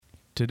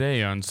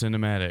Today on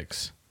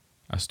Cinematics,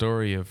 a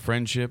story of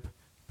friendship,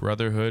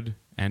 brotherhood,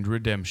 and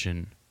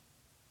redemption.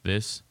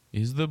 This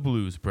is the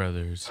Blues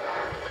Brothers.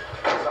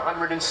 It's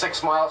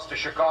 106 miles to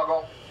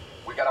Chicago.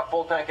 We got a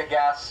full tank of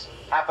gas,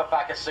 half a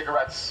pack of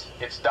cigarettes.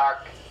 It's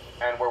dark,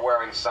 and we're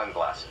wearing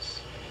sunglasses.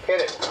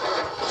 Hit it.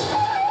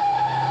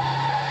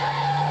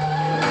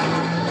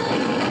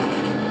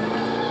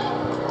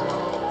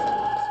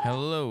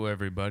 Hello,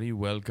 everybody.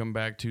 Welcome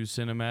back to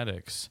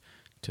Cinematics.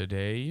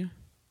 Today,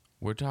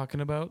 we're talking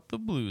about the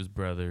Blues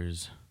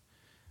Brothers,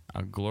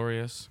 a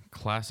glorious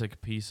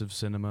classic piece of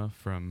cinema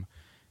from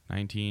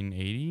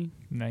 1980.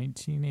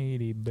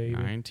 1980, baby.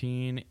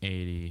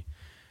 1980.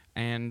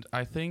 And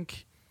I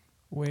think...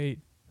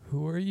 Wait,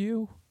 who are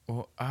you?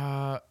 Well,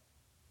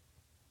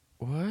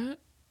 what?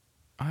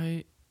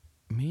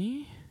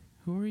 Me?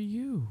 Who are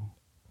you?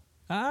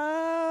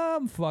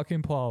 I'm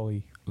fucking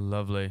Paulie.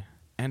 Lovely.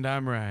 And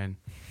I'm Ryan.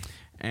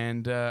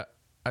 And a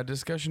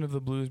discussion of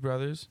the Blues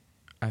Brothers,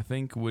 I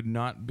think, would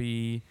not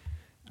be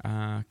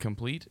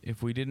complete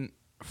if we didn't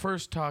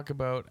first talk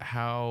about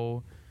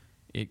how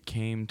it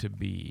came to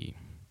be.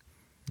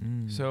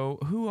 So,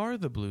 who are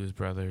the Blues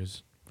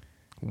Brothers?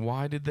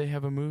 Why did they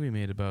have a movie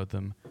made about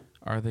them?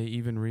 Are they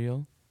even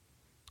real?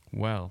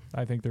 Well,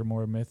 I think they're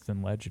more myth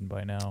than legend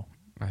by now.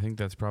 I think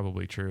that's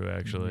probably true,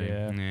 actually.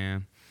 Yeah.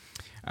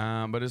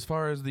 But as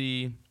far as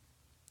the...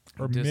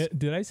 Or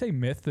did I say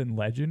myth than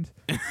legend?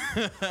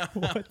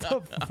 What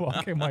the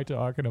fuck am I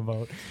talking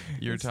about?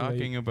 You're It's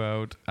talking late.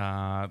 about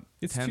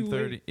It's too 10:30.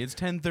 late. It's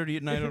 10:30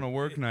 at night on a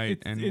work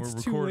night, and it's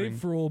we're too recording.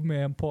 late for old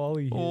man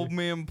Paulie here. Old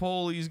man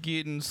Paulie's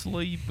getting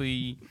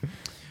sleepy.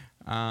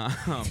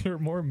 They're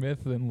more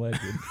myth than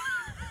legend.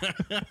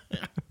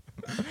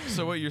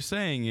 So what you're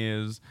saying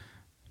is,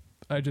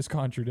 I just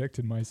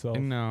contradicted myself.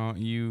 no,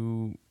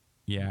 you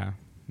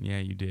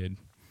did.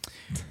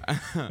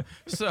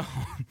 So,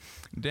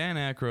 Dan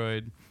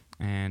Aykroyd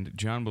and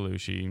John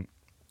Belushi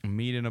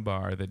meet in a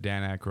bar that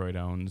Dan Aykroyd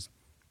owns.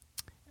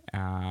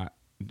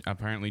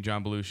 Apparently,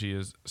 John Belushi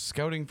is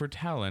scouting for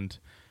talent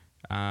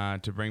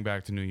to bring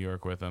back to New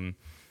York with him.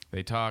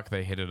 They talk,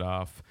 they hit it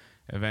off.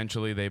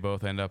 Eventually, they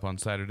both end up on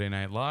Saturday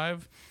Night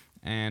Live,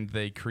 and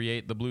they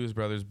create the Blues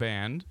Brothers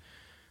Band.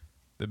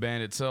 The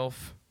band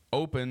itself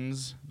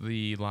opens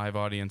the live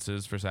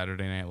audiences for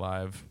Saturday Night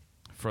Live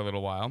for a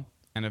little while,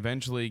 and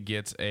eventually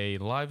gets a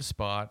live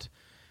spot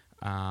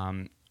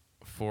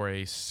for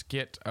a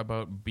skit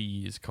about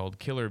bees called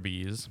Killer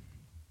Bees,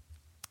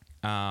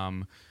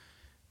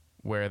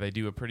 where they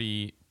do a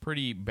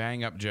pretty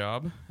bang-up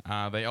job.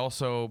 They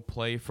also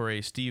play for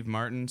a Steve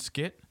Martin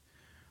skit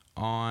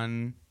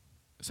on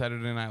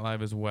Saturday Night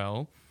Live as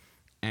well.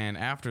 And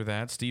after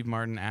that, Steve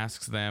Martin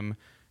asks them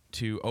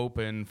to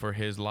open for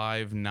his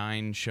live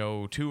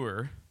 9-show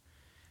tour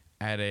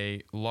at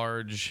a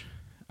large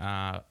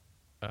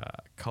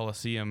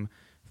Coliseum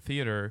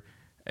theater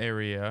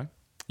area,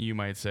 you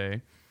might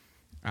say.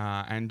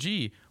 And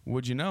gee,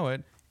 would you know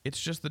it, it's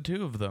just the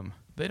two of them.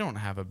 They don't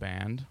have a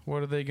band.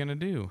 What are they going to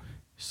do?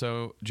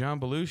 So John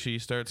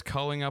Belushi starts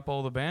calling up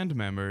all the band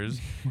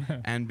members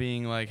and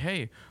being like,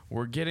 hey,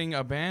 we're getting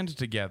a band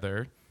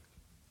together.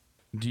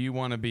 Do you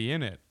want to be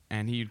in it?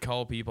 And he'd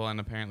call people, and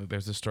apparently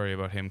there's a story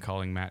about him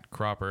calling Matt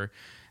Cropper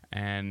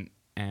and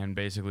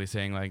basically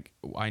saying, like,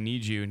 I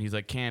need you. And he's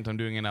like, can't, I'm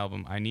doing an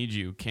album. I need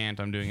you.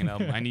 Can't, I'm doing an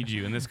album. I need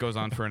you. And this goes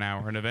on for an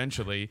hour. And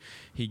eventually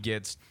he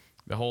gets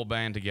the whole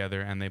band together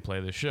and they play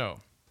the show.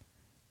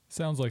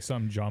 Sounds like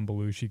something John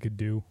Belushi could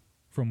do,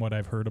 from what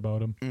I've heard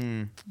about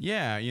him.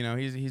 Yeah, you know,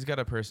 he's got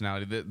a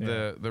personality.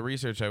 The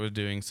research I was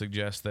doing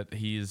suggests that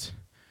he's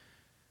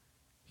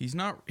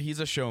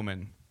a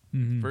showman.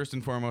 Mm-hmm. First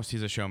and foremost,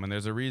 he's a showman.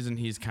 There's a reason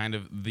he's kind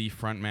of the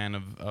front man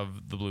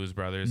of the Blues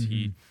Brothers.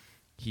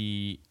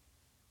 Mm-hmm.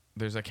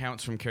 There's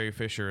accounts from Carrie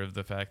Fisher of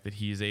the fact that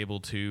he's able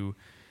to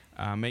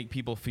make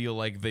people feel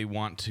like they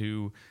want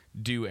to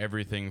do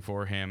everything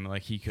for him.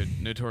 Like he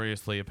could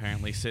notoriously,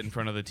 apparently, sit in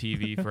front of the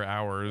TV for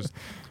hours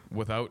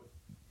without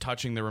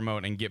touching the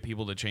remote and get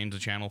people to change the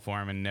channel for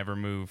him and never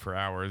move for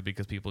hours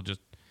because people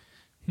just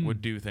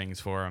would do things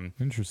for him.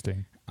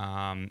 Interesting.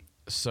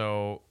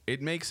 So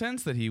it makes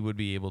sense that he would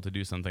be able to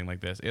do something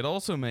like this. It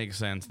also makes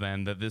sense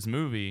then that this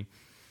movie,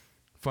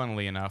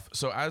 funnily enough,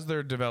 so as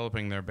they're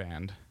developing their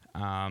band,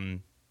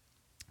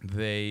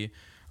 they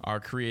are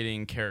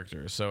creating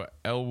characters. So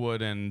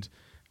Elwood and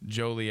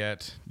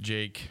Joliet,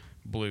 Jake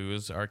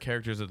Blues are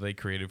characters that they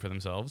created for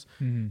themselves.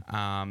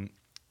 Mm-hmm.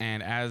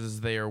 And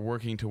as they are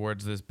working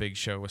towards this big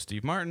show with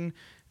Steve Martin,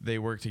 they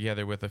work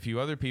together with a few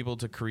other people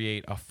to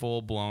create a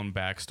full-blown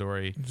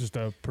backstory. Just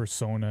a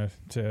persona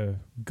to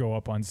go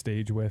up on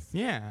stage with.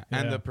 Yeah,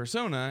 and the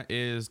persona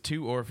is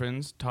two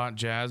orphans taught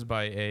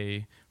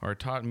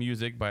taught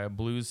music by a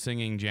blues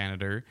singing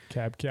janitor,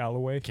 Cab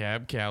Calloway.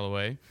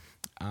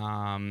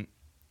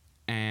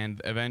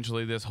 And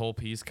eventually this whole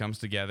piece comes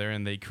together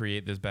and they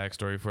create this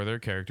backstory for their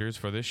characters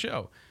for this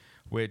show,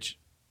 which,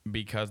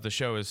 because the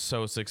show is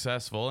so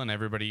successful and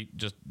everybody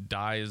just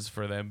dies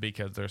for them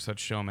because they're such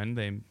showmen,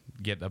 they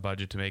get a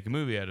budget to make a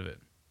movie out of it.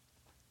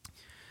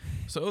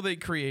 So they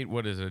create,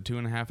 what is it, a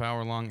 2.5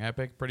 hour long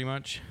epic, pretty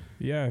much?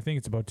 Yeah, I think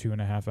it's about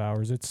 2.5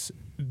 hours.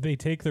 They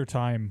take their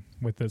time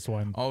with this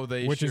one. Oh,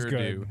 they which sure is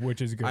good, do.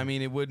 Which is good. I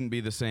mean, it wouldn't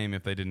be the same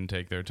if they didn't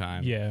take their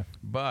time. Yeah.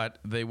 But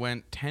they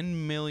went $10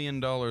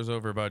 million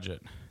over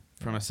budget,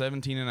 from a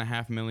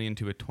 $17.5 million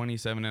to a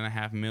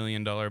 $27.5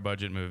 million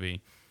budget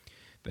movie.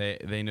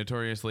 They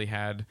notoriously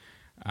had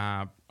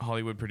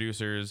Hollywood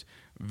producers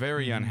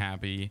very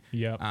unhappy.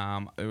 Yep.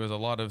 There was a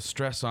lot of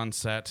stress on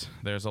set.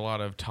 There's a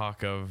lot of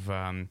talk of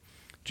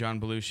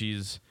John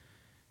Belushi's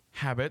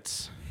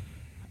habits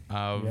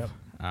of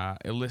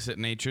illicit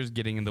natures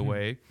getting in the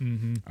way.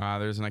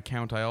 There's an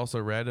account I also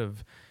read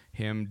of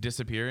him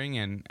disappearing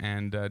and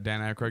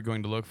Dan Aykroyd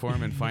going to look for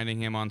him and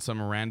finding him on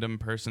some random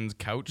person's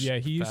couch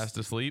fast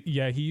asleep.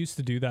 Yeah, he used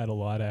to do that a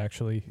lot,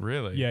 actually.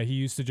 Really? Yeah, he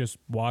used to just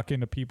walk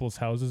into people's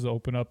houses,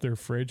 open up their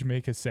fridge,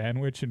 make a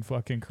sandwich, and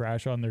fucking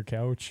crash on their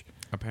couch.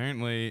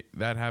 Apparently,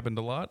 that happened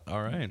a lot.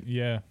 All right.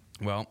 Yeah.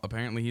 Well,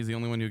 apparently he's the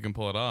only one who can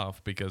pull it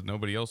off because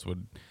nobody else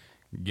would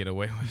get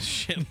away with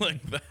shit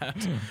like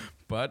that.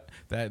 But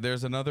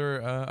there's another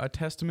a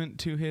testament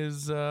to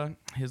his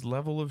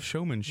level of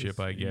showmanship,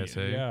 I guess.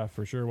 Yeah,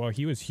 for sure. Well,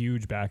 he was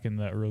huge back in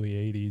the early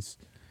 80s.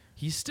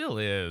 He still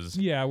is.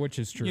 Yeah, which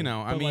is true. You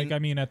know, I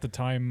mean, at the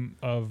time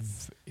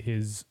of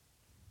his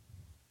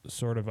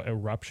sort of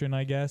eruption,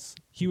 I guess,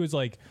 he was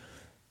like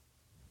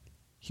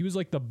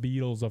the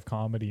Beatles of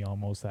comedy,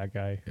 almost. That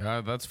guy.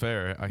 Yeah, that's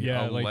fair.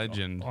 A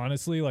legend.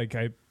 Honestly,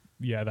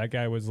 that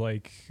guy was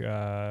like,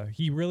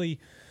 he really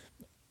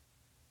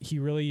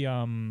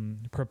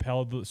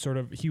propelled sort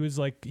of. He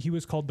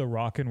was called the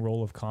rock and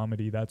roll of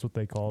comedy. That's what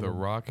they called the him.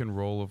 rock and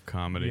roll of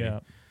comedy. Yeah.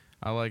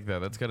 I like that.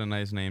 That's got a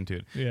nice name to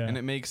it. Yeah. And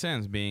it makes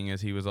sense, being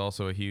as he was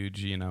also a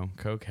huge,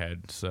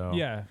 cokehead. So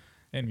yeah,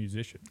 and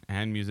musician.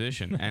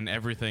 And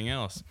everything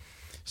else.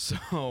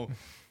 So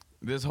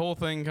this whole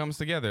thing comes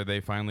together. They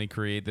finally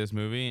create this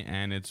movie,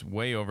 and it's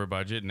way over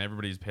budget, and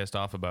everybody's pissed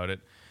off about it.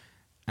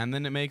 And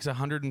then it makes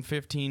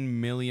 $115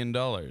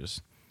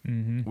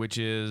 million, which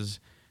is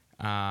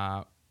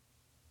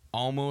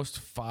almost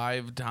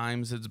 5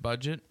 times its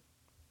budget,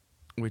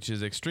 which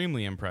is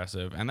extremely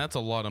impressive. And that's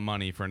a lot of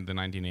money for the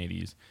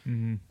 1980s.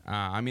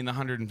 I mean, the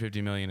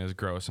 $150 million is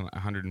gross, and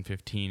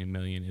 $115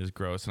 million is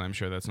gross, and I'm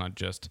sure that's not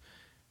just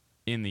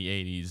in the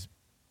 80s,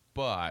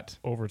 but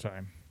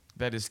Overtime.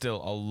 that is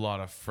still a lot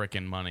of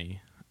frickin'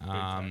 money.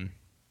 And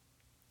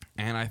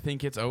I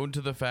think it's owed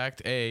to the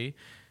fact, A,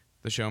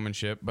 the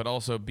showmanship, but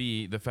also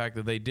B, the fact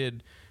that they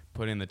did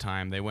put in the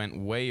time. They went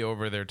way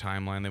over their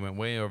timeline. They went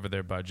way over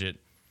their budget.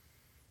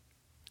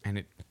 And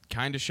it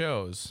kind of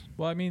shows.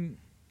 Well, I mean,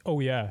 oh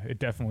yeah, it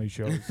definitely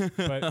shows.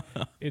 But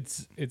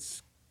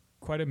it's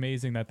quite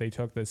amazing that they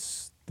took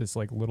this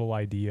like little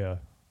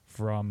idea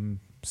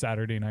from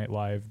Saturday Night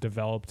Live,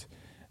 developed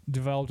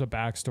a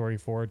backstory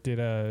for it, did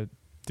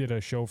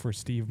a show for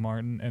Steve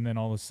Martin, and then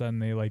all of a sudden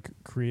they like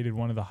created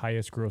one of the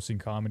highest grossing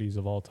comedies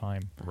of all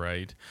time.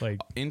 Right.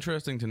 Like,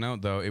 interesting to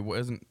note though, it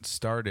wasn't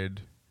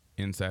started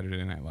in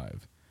Saturday Night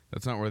Live.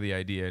 That's not where the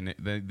idea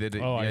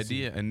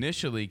idea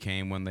initially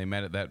came when they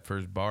met at that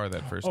first bar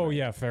that first night.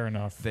 Yeah, fair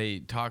enough. They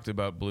talked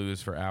about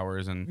blues for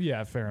hours, and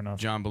yeah, fair enough.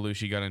 John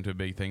Belushi got into a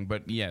big thing,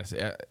 but yes,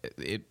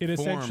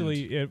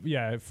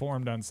 it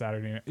formed on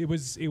Saturday night. It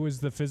was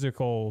the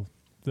physical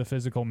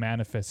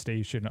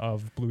manifestation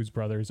of Blues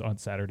Brothers on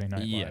Saturday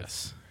Night Live.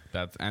 Yes,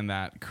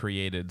 that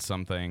created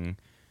something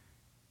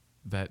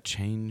that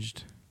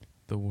changed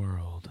the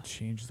world.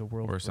 Changed the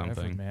world or forever,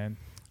 something,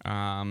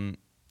 man.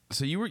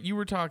 So you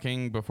were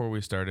talking before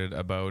we started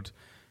about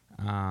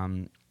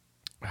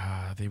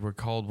they were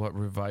called what? A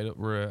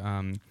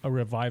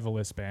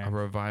revivalist band. A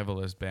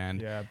revivalist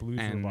band. Yeah, blues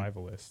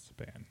revivalist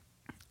band.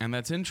 And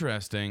that's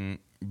interesting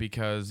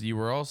because you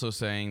were also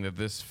saying that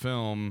this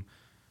film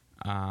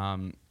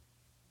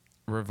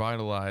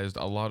revitalized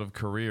a lot of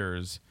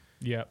careers.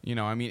 Yeah.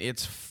 I mean,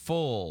 it's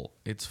full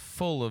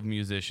of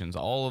musicians.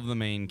 All of the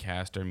main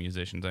cast are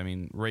musicians. I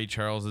mean, Ray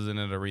Charles is in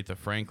it, Aretha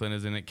Franklin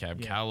is in it,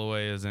 Cab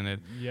Calloway is in it.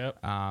 Yep.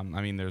 I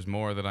mean, there's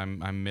more that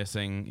I'm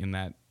missing in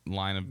that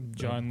line of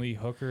John Lee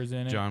Hooker's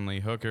in it. John Lee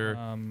Hooker.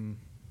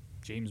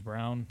 James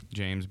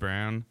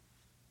Brown.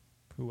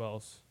 Who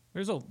else?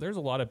 There's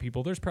a lot of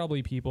people. There's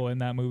probably people in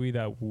that movie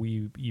that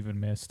we even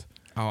missed.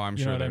 Oh, I'm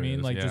sure. You know what I mean?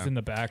 Is, like just in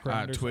the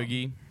background. Or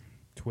Twiggy. Something.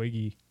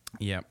 Twiggy.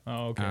 Yep.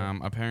 Oh, okay.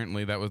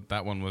 Apparently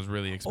that one was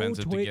really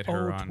expensive to get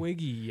her on.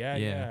 Twiggy.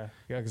 Yeah.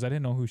 Because I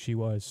didn't know who she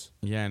was.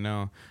 Yeah,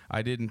 no,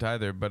 I didn't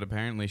either. But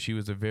apparently she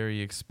was a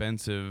very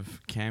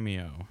expensive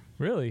cameo.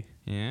 Really?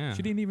 Yeah.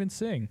 She didn't even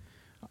sing.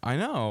 I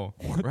know,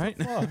 what right?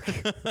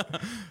 The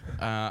fuck?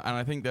 And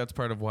I think that's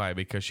part of why,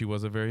 because she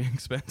was a very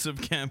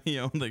expensive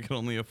cameo. They could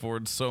only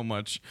afford so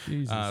much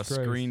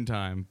screen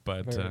time.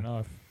 But fair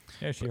enough.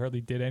 Yeah, she hardly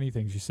did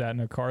anything. She sat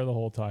in a car the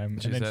whole time,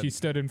 and then she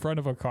stood in front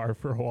of a car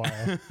for a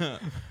while.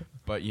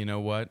 But you know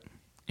what?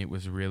 It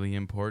was really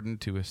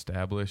important to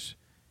establish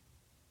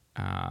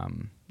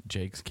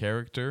Jake's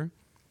character.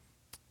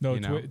 No,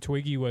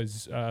 Twiggy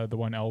was the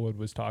one Elwood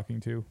was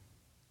talking to.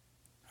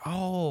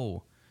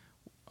 Oh,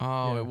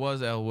 yeah. It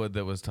was Elwood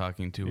that was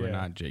talking to her,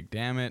 not Jake.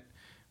 Damn it.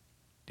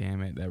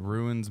 Damn it, that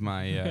ruins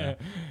my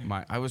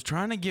my. I was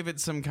trying to give it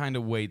some kind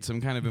of weight,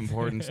 some kind of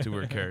importance to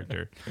her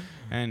character.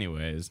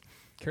 Anyways,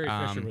 Carrie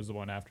Fisher was the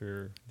one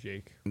after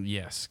Jake.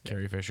 yes,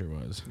 Carrie Fisher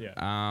was.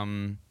 Yeah.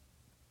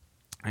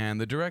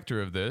 And the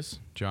director of this,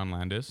 John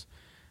Landis,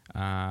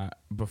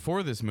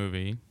 before this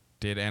movie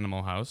did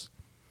Animal House.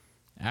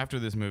 After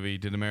this movie,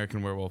 did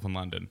American Werewolf in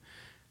London.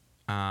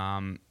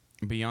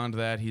 Beyond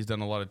that, he's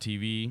done a lot of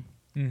TV.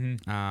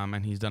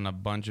 And he's done a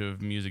bunch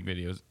of music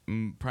videos,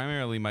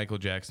 primarily Michael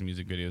Jackson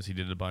music videos. He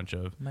did a bunch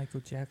of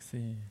Michael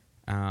Jackson.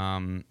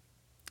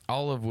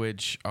 all of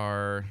which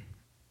are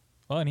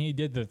Well, and he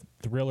did the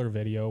Thriller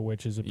video,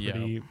 which is a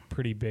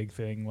pretty big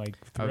thing. Like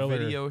Thriller. a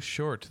video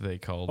short, they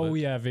called it. Oh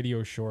yeah,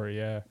 video short.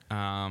 Yeah.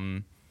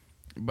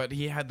 But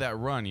he had that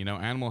run,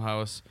 Animal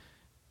House,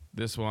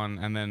 this one,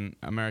 and then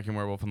American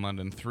Werewolf in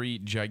London. 3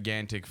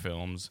 gigantic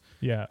films.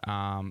 Yeah.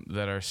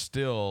 That are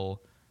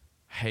still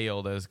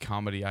hailed as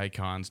comedy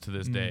icons to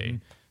this day.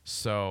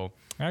 So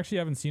I actually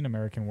haven't seen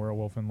American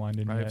Werewolf in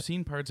London yet. I've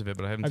seen parts of it,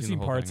 but I haven't I've seen seen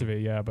the whole parts thing. of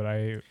it, yeah, but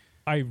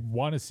I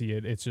want to see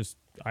it. It's just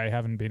I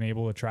haven't been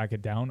able to track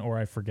it down, or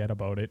I forget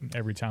about it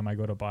every time I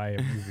go to buy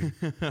a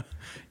movie.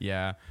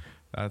 Yeah,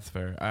 that's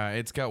fair.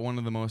 It's got one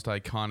of the most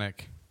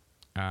iconic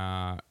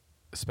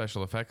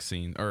special effects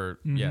scenes,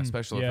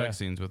 effects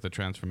scenes with the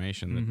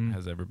transformation that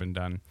has ever been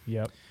done.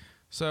 Yep.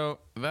 So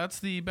that's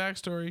the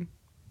backstory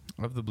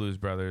of the Blues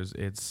Brothers.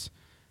 It's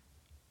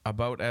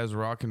about as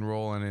rock and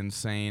roll and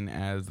insane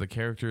as the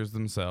characters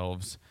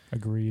themselves.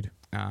 Agreed.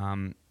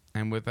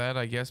 And with that,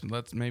 I guess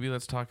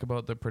let's talk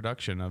about the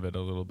production of it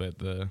a little bit,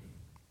 the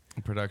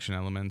production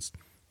elements.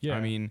 Yeah.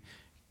 I mean,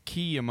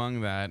 key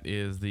among that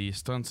is the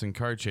stunts and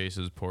car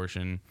chases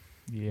portion,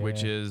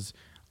 which is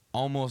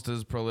almost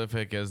as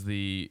prolific as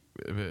the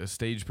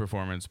stage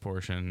performance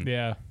portion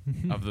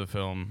of the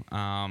film.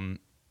 And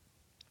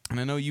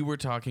I know you were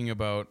talking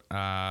about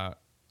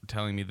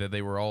telling me that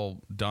they were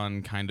all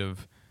done kind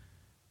of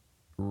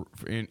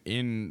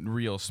in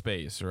real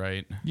space,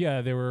 right?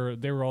 Yeah, they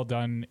were all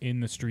done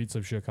in the streets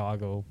of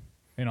Chicago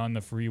and on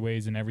the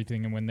freeways and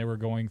everything. And when they were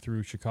going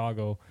through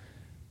Chicago,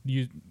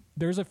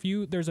 there's a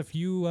few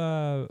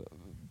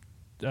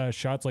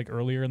shots like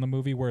earlier in the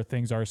movie where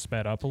things are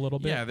sped up a little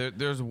bit. Yeah,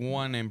 there's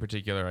one in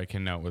particular I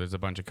can note where there's a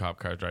bunch of cop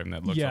cars driving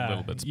that looks a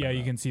little bit sped up.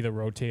 You can see the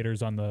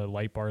rotators on the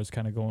light bars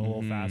kind of going a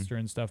little faster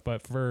and stuff.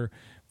 But for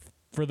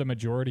the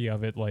majority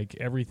of it, like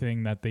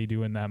everything that they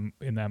do in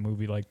that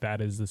movie, like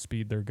that is the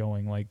speed they're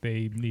going. Like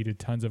they needed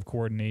tons of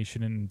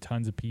coordination and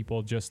tons of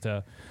people just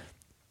to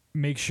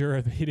make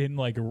sure they didn't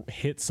like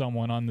hit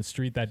someone on the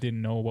street that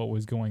didn't know what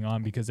was going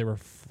on because they were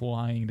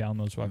flying down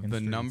those fucking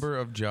streets. The number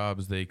of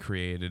jobs they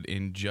created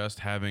in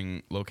just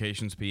having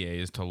locations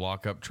PAs to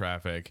lock up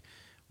traffic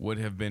would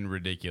have been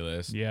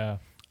ridiculous. Yeah.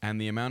 And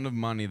the amount of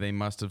money they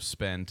must have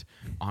spent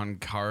on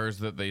cars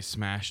that they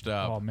smashed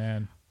up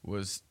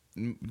was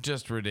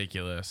just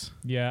ridiculous.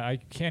 Yeah, I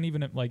can't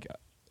even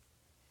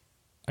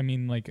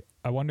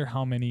I wonder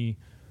how many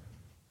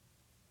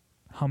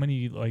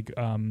like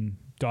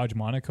Dodge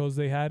Monacos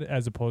they had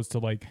as opposed to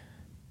like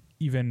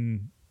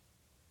even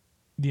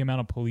the amount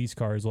of police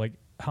cars. Like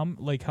how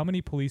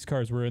many police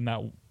cars were in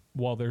that?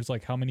 Well, there's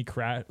like how many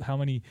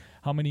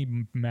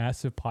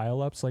massive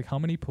pileups? Like how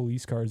many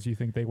police cars do you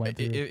think they went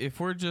through? If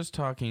we're just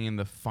talking in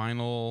the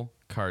final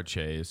car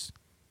chase,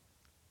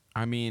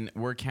 I mean,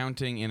 we're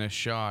counting in a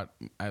shot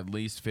at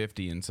least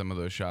 50 in some of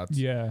those shots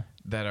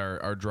that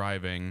are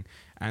driving.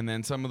 And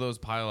then some of those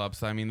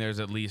pileups, I mean, there's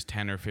at least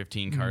 10 or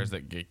 15 cars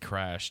that get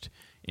crashed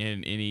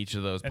in each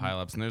of those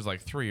pileups. And there's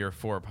like 3 or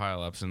 4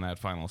 pileups in that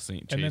final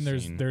scene. And then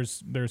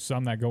there's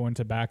some that go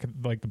into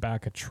the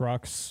back of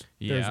trucks.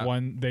 Yeah. There's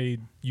one, they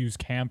use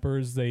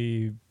campers.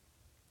 They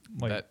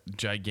like that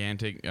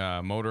gigantic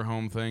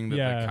motorhome thing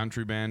that the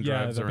country band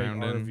drives the around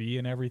big in. RV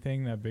and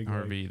everything. That big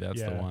RV,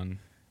 that's the one.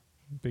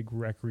 Big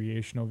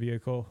recreational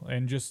vehicle.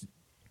 And just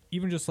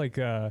like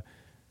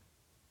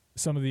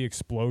some of the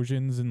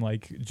explosions and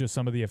like just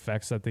some of the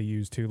effects that they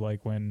use too,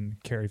 like when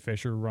Carrie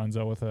Fisher runs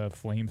out with a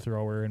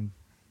flamethrower and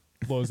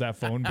blows that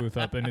phone booth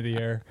up into the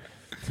air,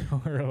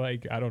 or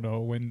like I don't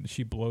know, when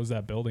she blows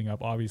that building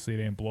up. Obviously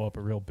they didn't blow up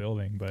a real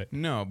building, but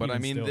I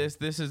mean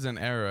this is an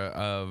era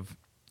of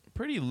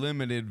pretty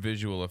limited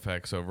visual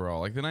effects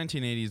overall. Like the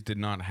 1980s did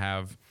not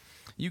have.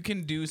 You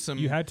can do some.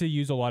 You had to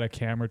use a lot of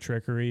camera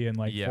trickery and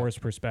like forced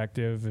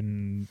perspective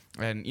and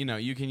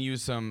you can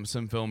use some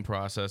film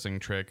processing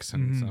tricks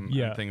and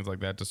and things like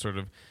that to sort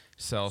of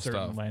sell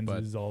certain stuff.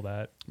 Lenses, all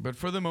that. But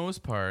for the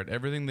most part,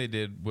 everything they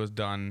did was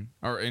done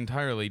or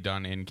entirely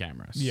done in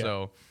cameras. Yeah.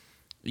 So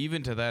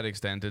even to that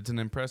extent, it's an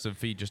impressive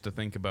feat just to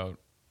think about.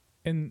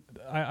 And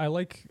I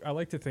like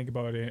to think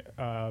about it,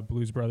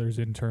 Blues Brothers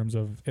in terms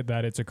of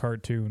that it's a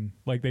cartoon.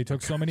 Like they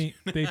took so many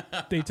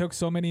they took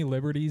so many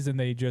liberties and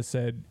they just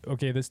said,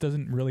 okay, this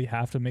doesn't really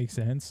have to make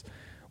sense.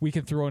 We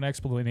can throw an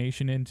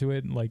explanation into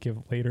it, like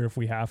if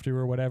we have to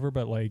or whatever.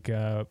 But like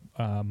that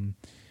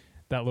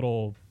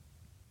little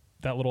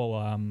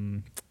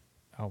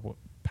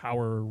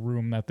power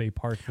room that they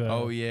parked the the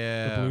Oh,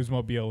 yeah.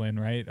 Bluesmobile in,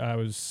 right? I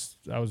was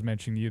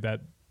mentioning to you that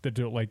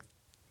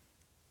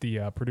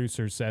the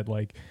producers said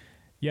like,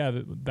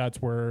 yeah,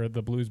 that's where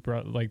the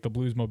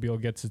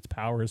Bluesmobile gets its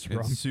powers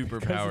from. It's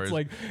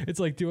superpowers. It's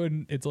like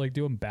doing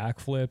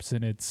backflips,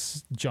 and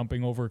it's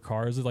jumping over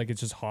cars. It's like it's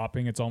just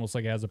hopping. It's almost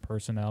like it has a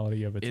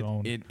personality of its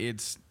own.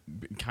 It's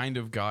kind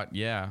of got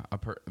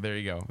there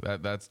you go.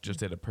 That's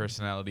just it, a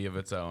personality of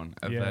its own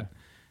that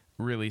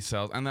really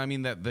sells. And I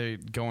mean that they're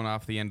going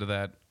off the end of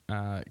that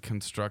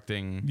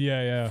constructing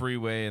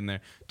freeway, and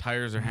their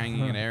tires are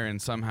hanging in air,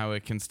 and somehow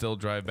it can still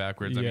drive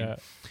backwards. I mean,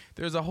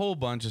 there's a whole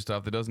bunch of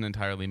stuff that doesn't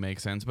entirely make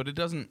sense, but it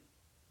doesn't.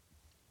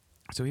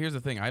 So here's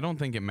the thing. I don't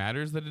think it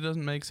matters that it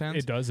doesn't make sense.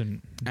 It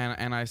doesn't.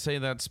 And I say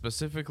that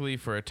specifically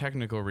for a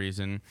technical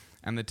reason,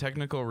 and the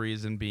technical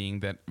reason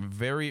being that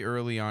very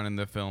early on in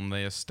the film,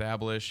 they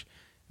establish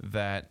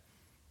that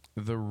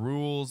the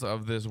rules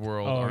of this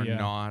world are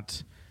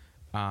not,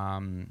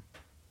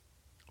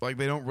 like,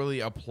 they don't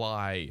really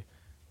apply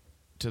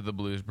to the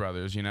Blues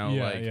Brothers, you know?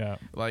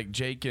 Like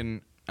Jake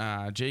and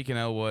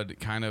Elwood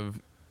kind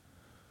of,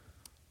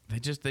 they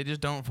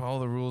just don't follow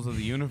the rules of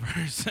the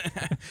universe.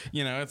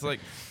 You know, it's like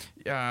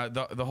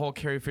the whole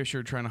Carrie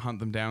Fisher trying to hunt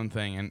them down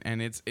thing,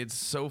 and it's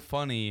so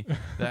funny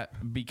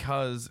that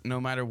because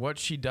no matter what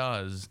she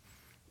does,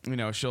 you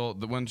know,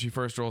 when she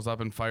first rolls up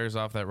and fires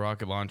off that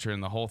rocket launcher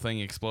and the whole thing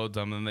explodes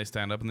on them, and then they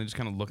stand up and they just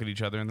kind of look at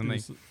each other, and then they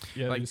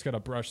just gotta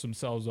brush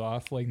themselves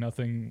off like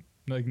nothing.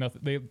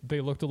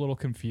 They looked a little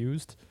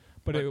confused.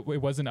 But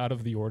it wasn't out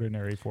of the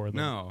ordinary for them.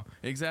 No,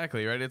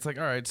 exactly, right? It's like,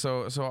 all right,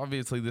 so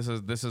obviously this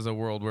is a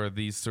world where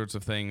these sorts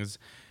of things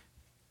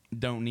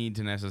don't need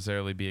to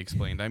necessarily be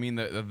explained. I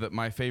mean,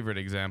 my favorite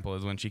example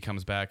is when she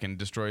comes back and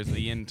destroys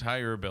the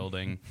entire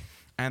building,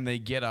 and they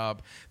get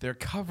up, they're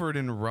covered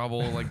in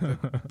rubble, like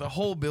the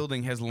whole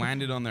building has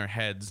landed on their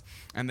heads,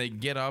 and they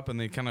get up and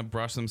they kind of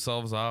brush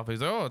themselves off.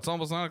 He's like, oh, it's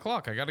almost 9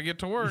 o'clock, I got to get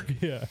to work.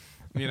 Yeah.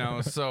 You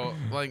know, so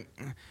like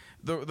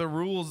the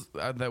rules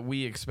that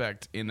we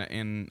expect in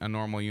a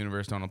normal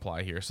universe don't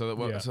apply here. So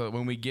that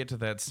when we get to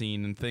that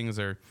scene and things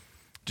are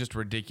just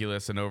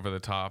ridiculous and over the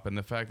top, and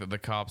the fact that the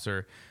cops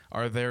are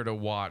there to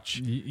watch,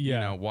 you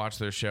know, watch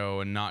their show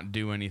and not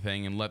do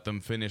anything and let them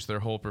finish their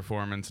whole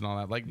performance and all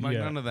that, like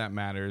none of that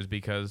matters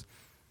because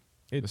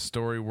the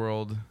story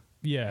world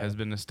has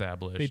been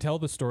established. They tell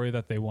the story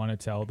that they want to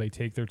tell. They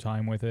take their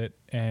time with it,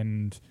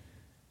 and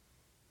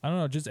I don't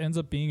know, it just ends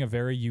up being a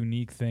very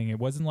unique thing. It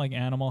wasn't like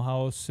Animal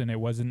House, and it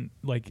wasn't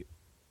like,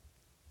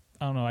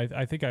 I don't know,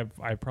 I think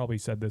I probably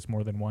said this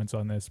more than once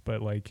on this,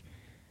 but like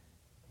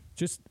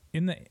just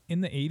in the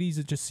 80s,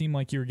 it just seemed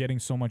like you were getting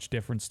so much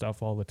different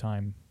stuff all the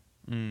time.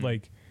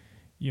 Like,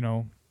 you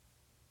know,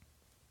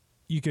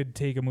 you could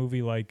take a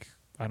movie like,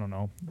 I don't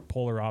know,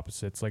 Polar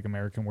Opposites, like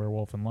American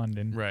Werewolf in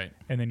London. Right.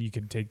 And then you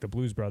could take the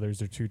Blues Brothers.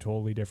 They're two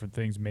totally different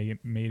things made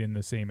in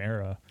the same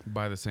era.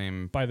 By the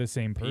same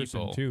person,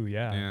 people. too,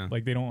 yeah.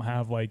 Like, they don't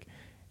have, like,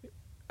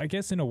 I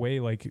guess in a way,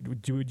 like,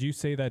 would you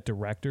say that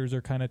directors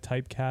are kind of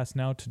typecast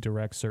now to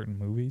direct certain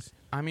movies?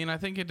 I mean, I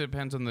think it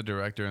depends on the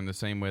director in the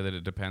same way that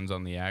it depends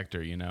on the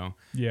actor, you know?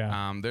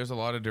 Yeah. There's a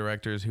lot of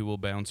directors who will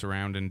bounce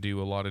around and do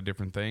a lot of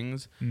different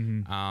things.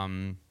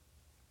 Mm-hmm.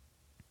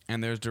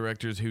 And there's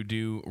directors who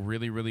do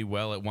really, really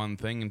well at one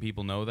thing, and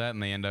people know that,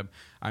 and they end up...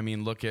 I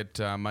mean, look at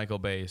Michael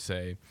Bay,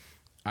 say.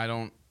 I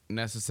don't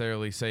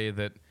necessarily say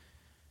that...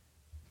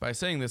 By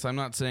saying this, I'm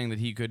not saying that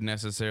he could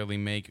necessarily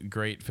make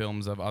great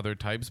films of other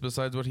types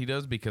besides what he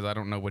does, because I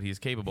don't know what he's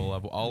capable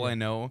of. All I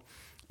know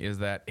is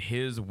that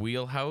his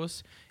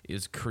wheelhouse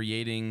is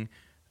creating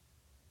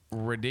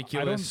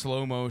ridiculous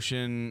slow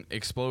motion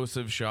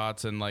explosive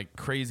shots and like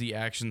crazy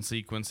action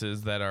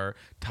sequences that are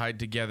tied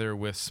together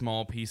with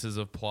small pieces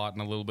of plot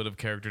and a little bit of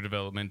character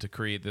development to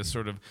create this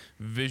sort of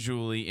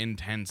visually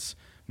intense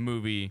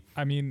movie.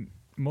 I mean,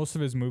 most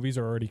of his movies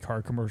are already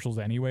car commercials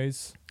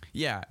anyways.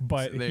 Yeah,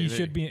 but he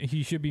should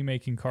be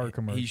making car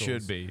commercials. He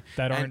should be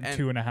that aren't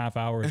 2.5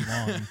 hours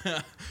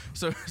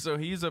long. So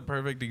he's a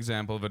perfect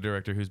example of a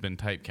director who's been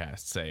typecast,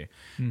 say.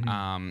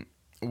 Mm-hmm.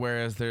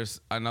 Whereas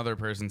there's another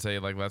person, say,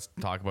 like, let's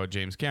talk about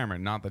James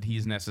Cameron. Not that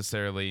he's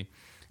necessarily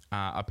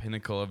a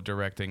pinnacle of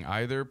directing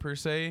either, per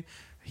se.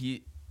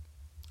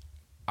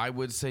 I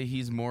would say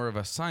he's more of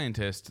a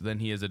scientist than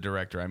he is a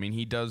director. I mean,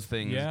 he does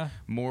things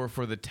more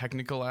for the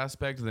technical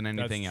aspect than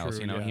anything else.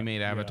 You know, he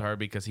made Avatar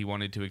because he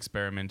wanted to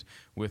experiment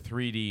with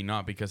 3D,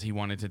 not because he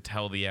wanted to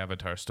tell the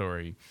Avatar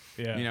story.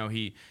 Yeah. You know,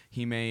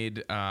 he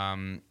made...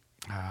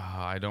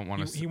 I don't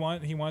want to. He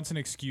wants an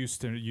excuse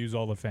to use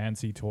all the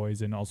fancy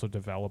toys and also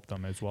develop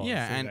them as well.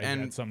 Yeah, so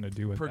and something to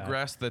do with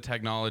progress the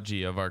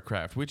technology of our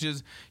craft, which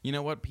is, you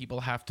know what,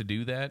 people have to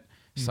do that.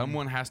 Mm-hmm.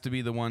 Someone has to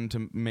be the one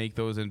to make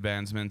those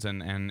advancements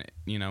and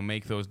you know,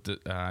 make those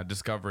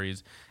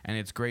discoveries. And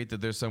it's great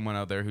that there's someone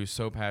out there who's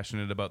so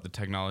passionate about the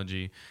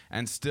technology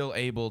and still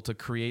able to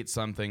create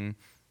something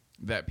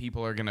that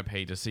people are going to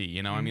pay to see.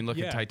 You know, I mean, look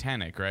at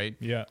Titanic, right?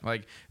 Yeah.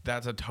 Like,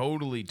 that's a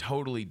totally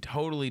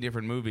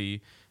different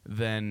movie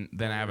than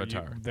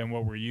Avatar. Than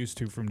what we're used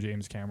to from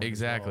James Cameron.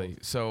 Exactly.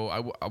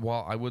 So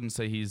while I wouldn't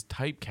say he's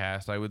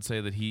typecast, I would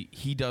say that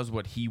he does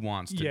what he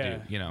wants to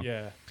do. You know.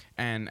 Yeah.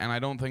 And I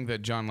don't think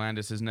that John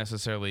Landis is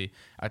necessarily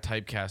a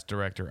typecast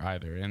director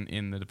either.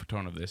 In the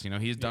tone of this, you know,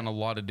 he's done a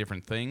lot of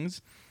different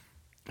things.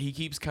 He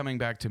keeps coming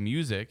back to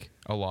music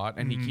a lot,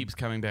 and he keeps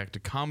coming back to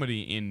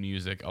comedy in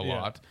music a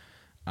lot.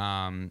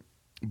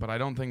 But I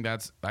don't think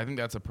that's. I think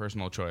that's a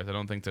personal choice. I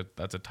don't think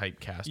that's a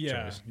typecast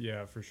choice.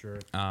 Yeah, for sure.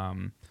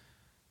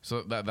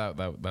 So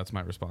that's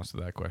my response to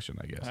that question,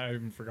 I guess. I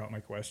even forgot my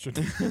question.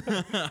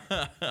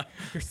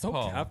 You're so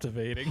Paul.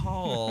 captivating.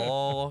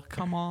 Paul,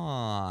 come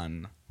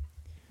on.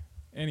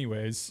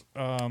 Anyways,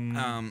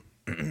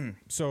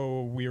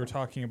 so we were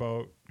talking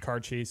about car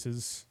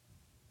chases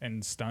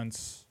and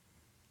stunts,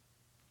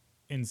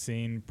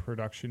 insane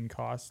production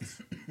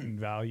costs and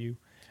value.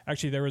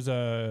 Actually, there was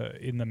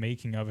in the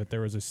making of it,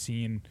 there was a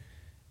scene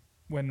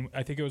when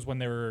I think it was when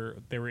they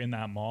were in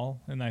that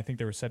mall, and I think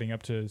they were setting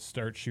up to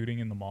start shooting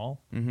in the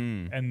mall.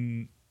 Mm-hmm.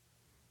 And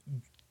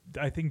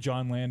I think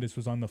John Landis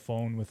was on the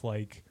phone with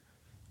like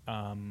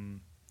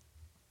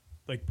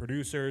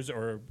producers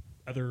or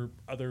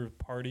other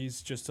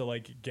parties just to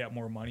like get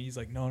more money. He's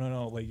like,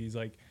 no. Like he's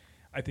like,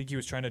 I think he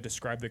was trying to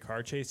describe the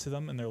car chase to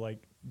them, and they're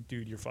like,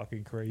 dude, you're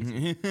fucking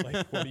crazy.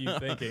 Like, what are you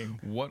thinking?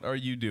 What are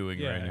you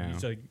doing right now?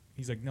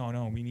 He's like,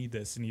 no, we need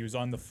this. And he was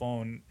on the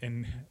phone,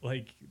 and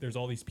like, there's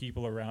all these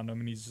people around him,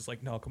 and he's just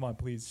like, no, come on,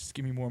 please, just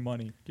give me more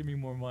money. Give me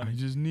more money. I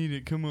just need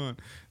it. Come on.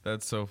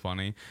 That's so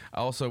funny.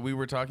 Also, we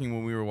were talking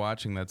when we were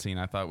watching that scene,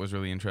 I thought was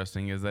really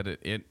interesting, is that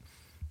it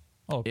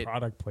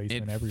product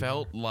placement it everywhere.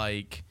 felt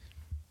like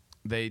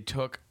they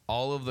took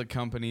all of the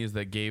companies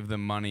that gave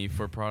them money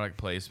for product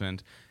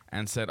placement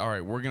and said, all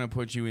right, we're going to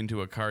put you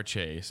into a car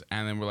chase.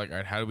 And then we're like, all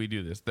right, how do we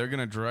do this? They're going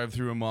to drive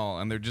through a mall,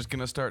 and they're just going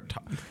to start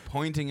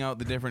pointing out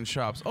the different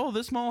shops. Oh,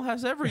 this mall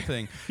has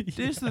everything.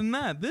 This and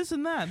that, this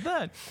and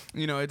that.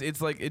 You know, it's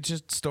like, it's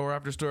just store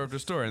after store after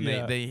store. And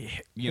they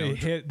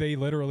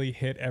literally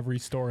hit every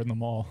store in the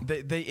mall.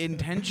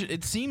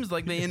 It seems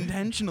like they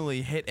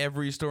intentionally hit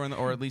every store,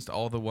 or at least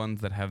all the ones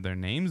that have their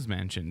names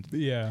mentioned.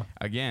 Yeah.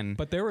 Again.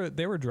 But they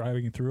were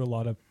driving through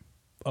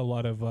a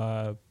lot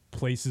of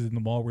places in the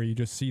mall where you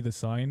just see the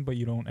sign, but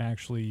you don't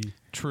actually.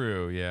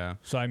 True, yeah.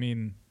 So I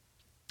mean,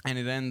 and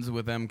it ends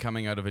with them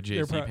coming out of a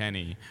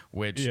JCPenney,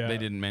 which they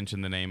didn't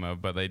mention the name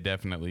of, but they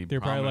definitely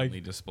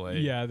prominently display.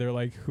 Yeah, they're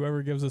like,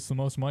 whoever gives us the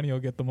most money will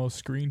get the most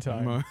screen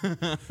time.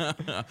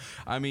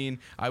 I mean,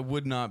 I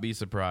would not be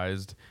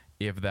surprised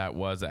if that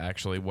was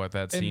actually what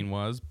that scene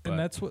was. But.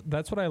 And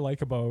that's what I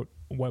like about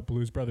what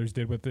Blues Brothers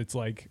did with its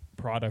like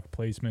product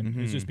placement.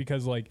 Mm-hmm. Is just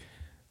because like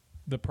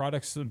the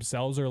products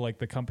themselves, or like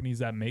the companies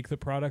that make the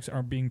products,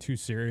 aren't being too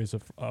serious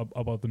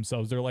about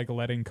themselves. They're like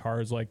letting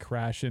cars like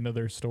crash into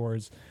their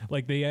stores.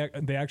 Like they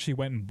actually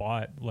went and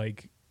bought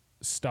like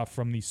stuff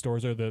from these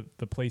stores, or the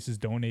places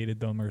donated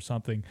them or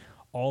something.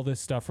 All this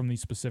stuff from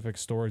these specific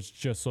stores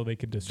just so they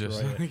could destroy it.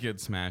 Just so they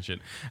could smash it.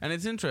 And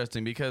it's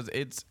interesting because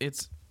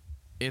it's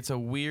a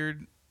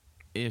weird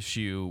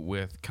issue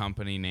with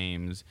company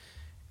names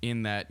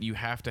in that you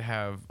have to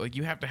have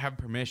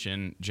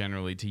permission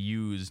generally to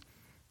use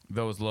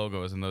those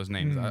logos and those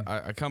names.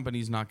 A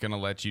company's not going to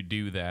let you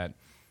do that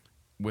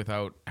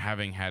without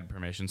having had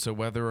permission. So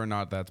whether or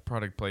not that's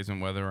product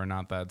placement, whether or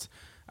not that's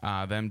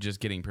them just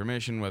getting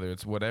permission, whether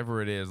it's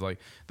whatever it is, like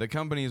the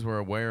companies were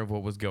aware of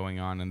what was going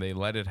on and they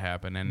let it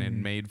happen, and it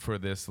made for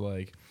this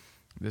like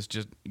this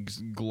just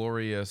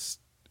glorious,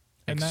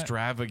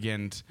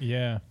 extravagant,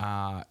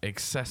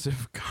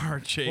 excessive car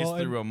chase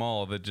through a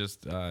mall that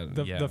just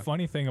the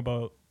funny thing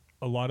about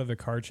a lot of the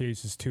car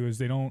chases too is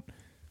they don't.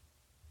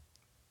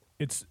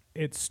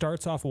 It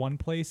starts off one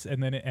place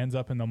and then it ends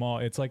up in the mall.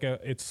 It's like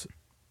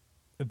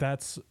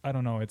that's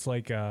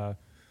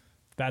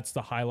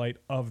the highlight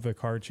of the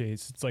car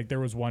chase. It's like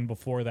there was one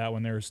before that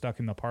when they were stuck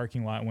in the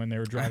parking lot when they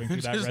were driving through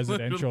that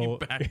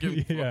residential.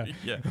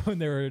 When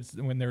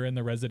they're in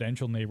the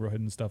residential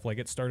neighborhood and stuff. Like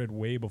it started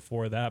way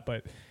before that.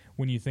 But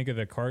when you think of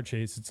the car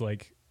chase, it's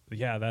like,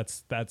 yeah,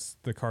 that's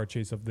the car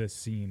chase of this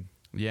scene.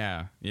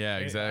 Yeah,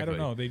 exactly. I don't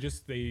know. They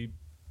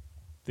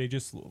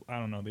just I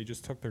don't know. They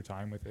just took their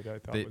time with it. I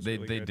thought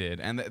they did,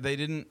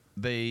 and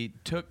they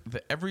took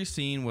every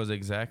scene was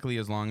exactly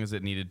as long as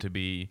it needed to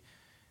be.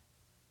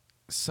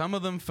 Some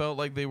of them felt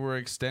like they were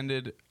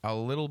extended a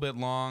little bit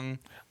long.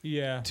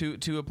 Yeah.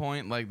 To a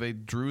point, like they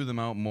drew them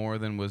out more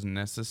than was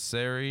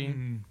necessary.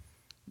 Mm-hmm.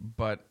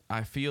 But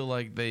I feel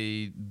like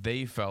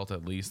they felt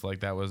at least like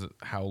that was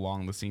how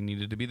long the scene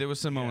needed to be. There was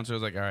some moments where I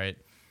was like, all right,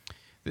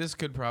 this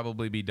could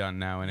probably be done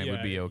now and it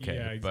would be okay.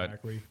 Yeah,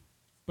 exactly.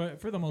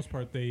 But for the most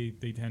part, they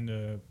tend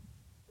to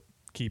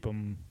keep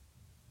them.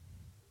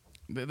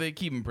 They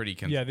keep them pretty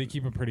consistent. Yeah, they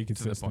keep them pretty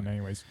consistent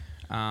anyways.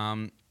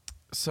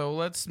 So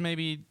let's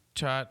maybe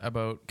chat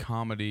about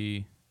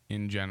comedy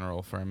in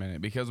general for a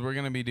minute, because we're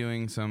going to be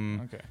doing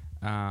some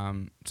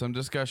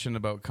discussion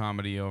about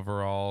comedy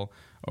overall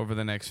over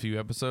the next few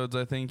episodes,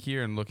 I think,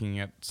 here, and looking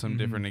at some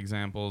different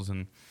examples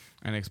and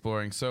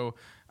exploring. So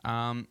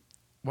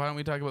why don't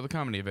we talk about the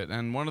comedy of it?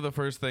 And one of the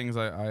first things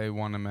I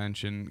want to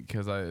mention,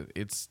 because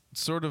it's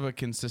sort of a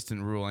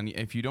consistent rule, and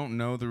if you don't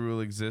know the rule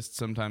exists,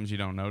 sometimes you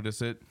don't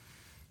notice it,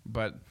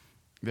 but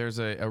there's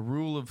a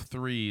rule of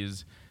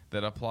threes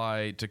that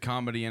apply to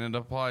comedy, and it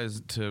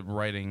applies to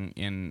writing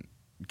in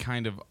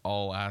kind of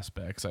all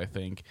aspects, I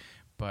think.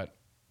 But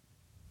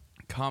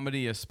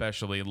comedy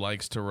especially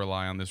likes to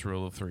rely on this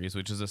rule of threes,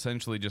 which is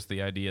essentially just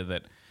the idea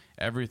that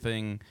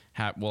everything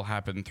will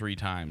happen 3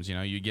 times. You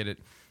know, you get it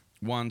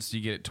once,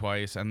 you get it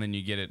twice, and then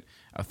you get it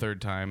a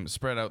third time,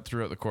 spread out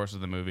throughout the course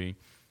of the movie,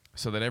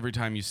 so that every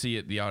time you see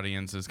it, the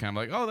audience is kind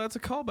of like, oh, that's a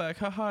callback,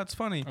 haha, it's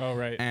funny. Oh,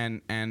 right.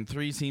 And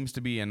 3 seems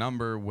to be a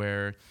number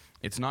where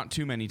it's not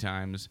too many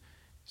times,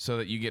 so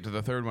that you get to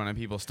the third one and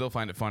people still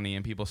find it funny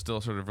and people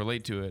still sort of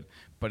relate to it,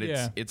 but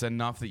it's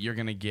enough that you're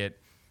going to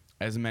get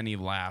as many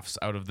laughs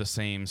out of the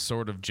same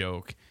sort of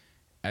joke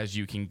as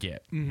you can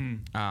get.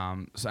 Mm-hmm.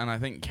 And I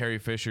think Carrie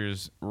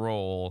Fisher's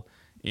role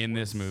in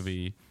this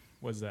movie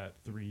was that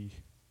 3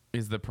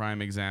 is the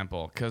prime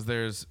example, because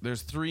there's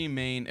 3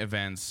 main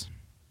events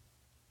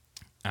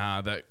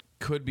that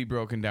could be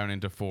broken down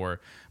into 4,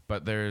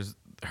 but there's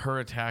her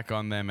attack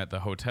on them at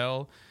the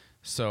hotel.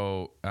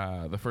 So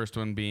the first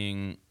one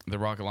being the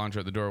rocket launcher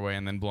at the doorway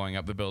and then blowing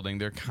up the building.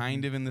 They're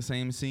kind of in the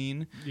same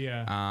scene.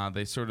 Yeah.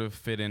 They sort of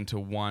fit into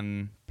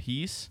one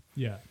piece.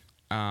 Yeah.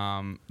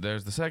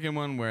 There's the second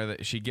one where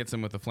she gets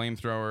him with the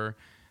flamethrower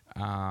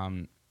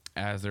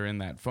as they're in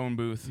that phone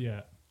booth.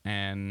 Yeah.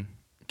 And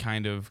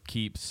kind of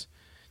keeps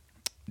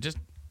just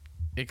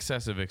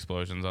excessive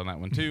explosions on that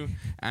one too.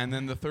 And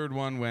then the third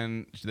one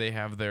when they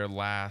have their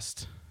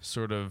last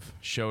sort of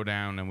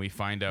showdown and we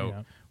find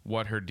out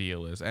what her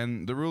deal is.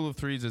 And the rule of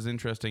threes is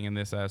interesting in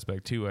this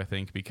aspect too, I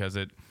think, because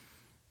it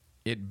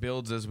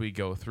builds as we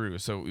go through.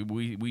 So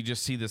we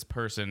just see this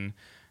person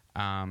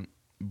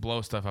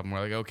blow stuff up and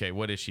we're like, okay,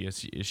 what is she?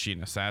 Is she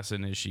an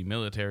assassin? Is she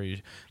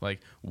military?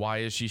 Like, why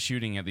is she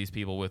shooting at these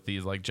people with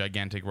these like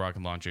gigantic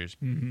rocket launchers?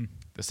 Mm-hmm.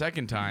 The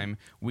second time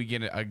we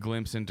get a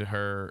glimpse into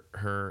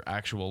her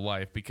actual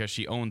life, because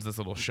she owns this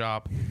little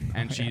shop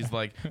and she's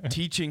like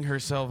teaching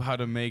herself how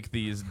to make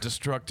these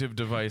destructive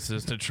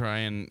devices to try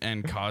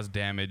and cause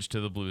damage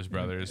to the Blues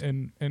Brothers.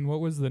 And what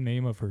was the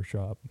name of her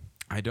shop?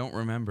 I don't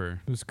remember.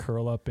 It was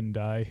Curl Up and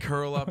Die.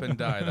 Curl Up and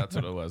Die, that's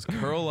what it was.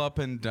 Curl Up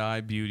and Die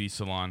Beauty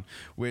Salon,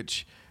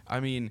 which, I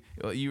mean,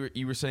 you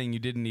were saying you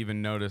didn't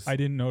even notice. I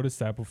didn't notice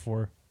that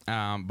before.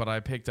 But I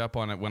picked up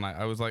on it when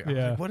I was like,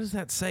 what does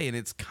that say? And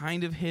it's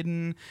kind of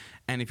hidden,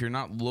 and if you're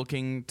not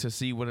looking to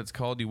see what it's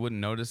called, you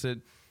wouldn't notice it.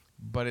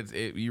 But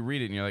you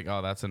read it and you're like,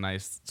 oh, that's a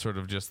nice sort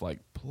of just like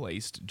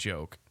placed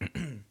joke.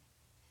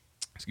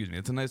 Excuse me.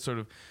 It's a nice sort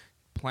of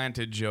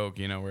planted joke,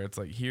 you know, where it's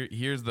like,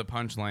 here's the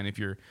punchline if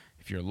you're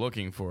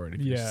looking for it,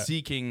 if you're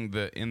seeking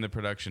in the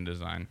production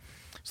design.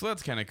 So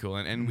that's kind of cool.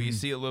 And we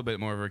see a little bit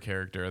more of her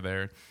character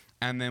there.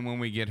 And then when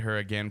we get her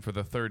again for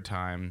the third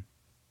time,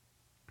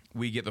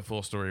 we get the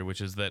full story, which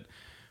is that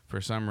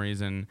for some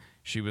reason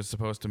she was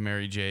supposed to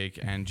marry Jake,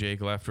 and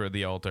Jake left her at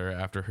the altar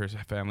after her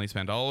family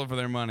spent all of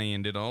their money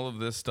and did all of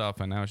this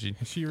stuff, and now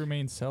she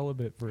remained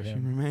celibate for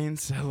him. She remained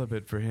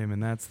celibate for him,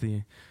 and that's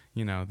the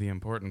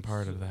important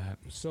part of that.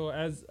 So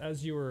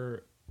as you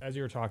were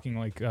talking,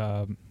 like,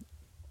 God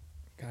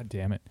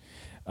damn it,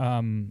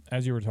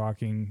 as you were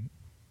talking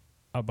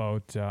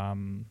about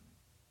the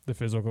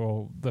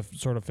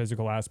sort of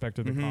physical aspect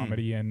of the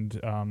comedy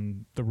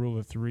and the rule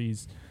of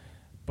threes.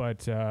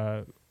 But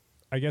I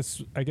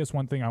guess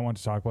one thing I want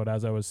to talk about,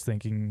 as I was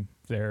thinking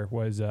there,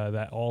 was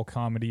that all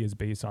comedy is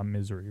based on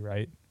misery,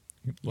 right?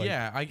 Like,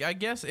 yeah, I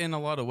guess in a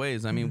lot of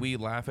ways. I mean, we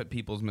laugh at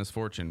people's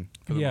misfortune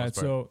for the most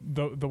part. So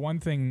the one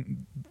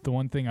thing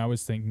I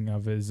was thinking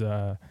of is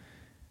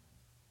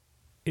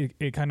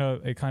it kind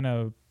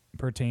of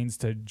pertains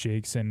to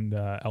Jake's and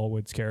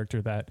Elwood's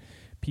character, that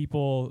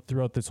people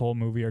throughout this whole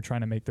movie are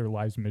trying to make their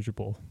lives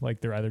miserable. Like,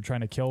 they're either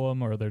trying to kill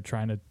them or they're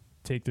trying to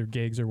take their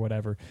gigs or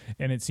whatever.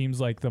 And it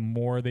seems like the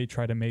more they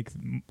try to make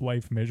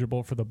life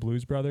miserable for the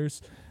Blues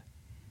Brothers,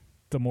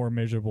 the more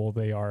miserable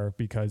they are,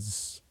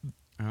 because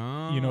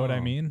you know what I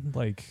mean?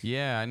 Like,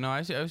 yeah, no,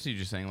 I see what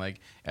you're saying. Like,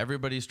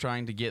 everybody's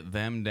trying to get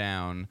them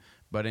down,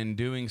 but in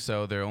doing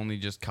so, they're only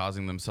just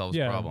causing themselves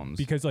problems.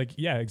 Because, like,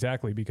 yeah,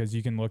 exactly. Because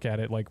you can look at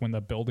it like when the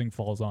building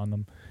falls on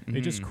them,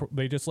 they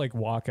just like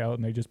walk out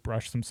and they just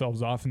brush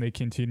themselves off and they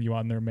continue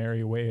on their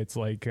merry way. It's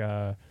like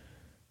I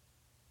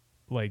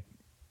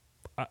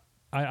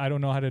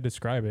don't know how to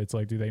describe it. It's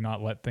like, do they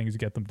not let things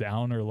get them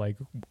down, or like,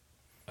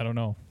 I don't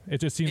know. It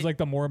just seems like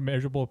the more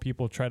miserable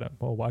people try to,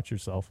 watch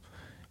yourself.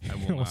 You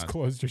almost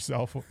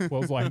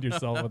closelined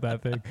yourself with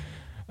that thing.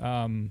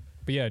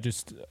 But yeah,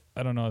 just,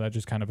 I don't know. That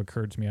just kind of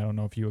occurred to me. I don't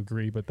know if you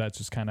agree, but that's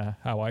just kind of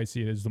how I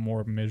see it, is the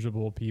more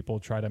miserable people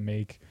try to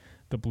make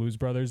the Blues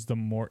Brothers, the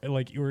more,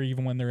 like, or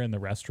even when they're in the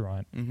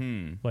restaurant,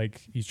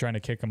 like, he's trying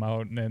to kick them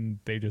out and then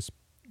they just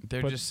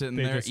They're But just sitting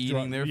they there just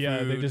eating their Yeah,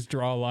 food. they just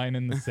draw a line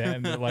in the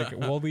sand. They're like,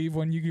 we'll leave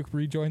when you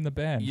rejoin the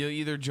band. You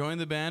either join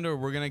the band or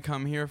we're going to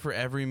come here for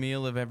every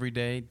meal of every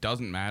day.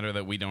 Doesn't matter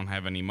that we don't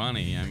have any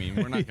money. I mean,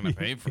 we're not going to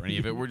pay for any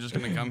of it. We're just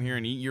going to come here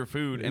and eat your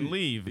food and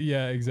leave.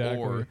 Yeah, exactly.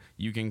 Or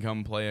you can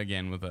come play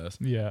again with us.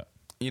 Yeah.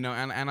 You know,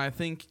 and I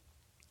think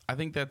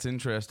that's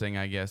interesting,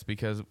 I guess,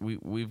 because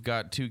we've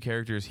got two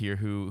characters here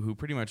who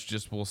pretty much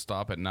just will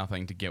stop at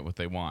nothing to get what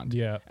they want.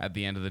 Yeah. At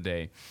the end of the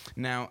day.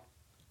 Now,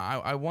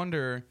 I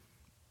wonder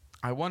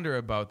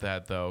about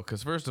that though,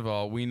 because first of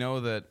all, we know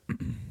that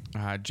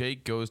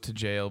Jake goes to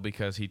jail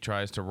because he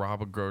tries to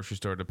rob a grocery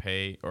store to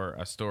pay, or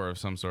a store of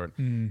some sort,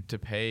 to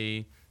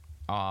pay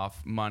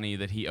off money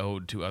that he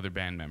owed to other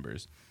band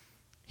members.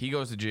 He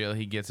goes to jail.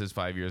 He gets his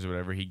 5 years or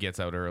whatever. He gets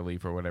out early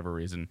for whatever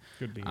reason.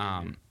 Good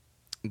behavior.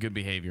 Good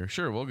behavior.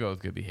 Sure, we'll go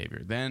with good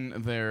behavior. Then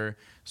their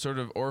sort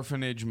of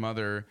orphanage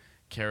mother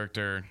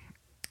character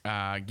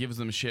gives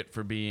them shit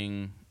for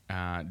being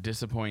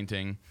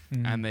disappointing,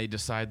 and they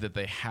decide that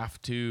they have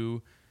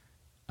to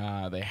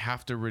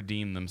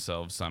redeem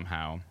themselves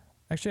somehow.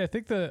 Actually, I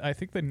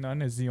think the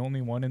nun is the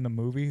only one in the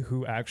movie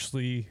who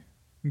actually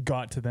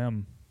got to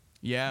them.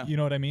 Yeah, You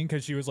know what I mean?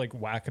 Because she was like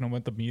whacking them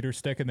with the meter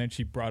stick, and then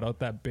she brought out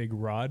that big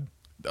rod.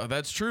 oh,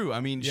 that's true. I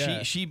mean,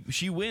 Yeah.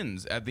 she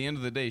wins at the end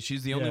of the day.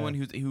 She's the only Yeah. one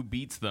who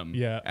beats them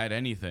Yeah. at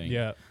anything.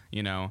 Yeah.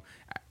 You know,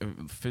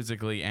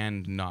 physically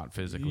and not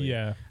physically.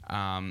 Yeah.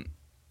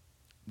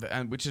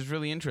 And which is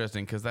really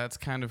interesting because that's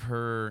kind of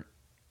her,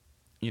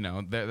 you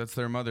know, that's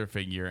their mother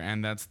figure,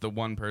 and that's the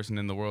one person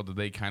in the world that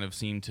they kind of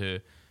seem to,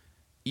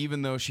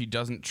 even though she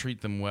doesn't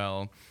treat them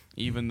well,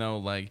 even though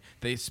like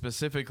they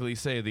specifically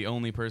say the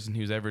only person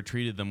who's ever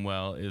treated them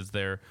well is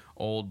their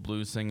old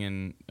blues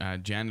singing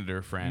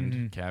janitor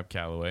friend, Cab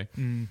Calloway.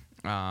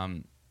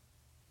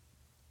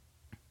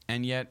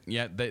 And yet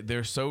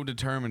they're so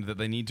determined that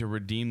they need to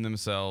redeem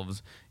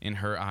themselves in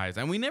her eyes,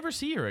 and we never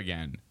see her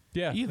again.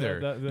 Yeah.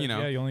 Either, you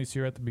know, yeah, you only see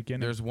her at the beginning.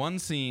 there's one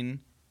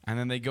scene, and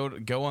then they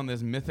go on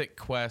this mythic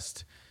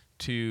quest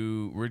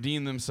to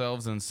redeem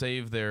themselves and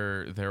save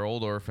their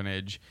old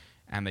orphanage,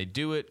 and they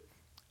do it,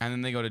 and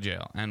then they go to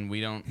jail, and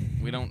we don't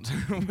we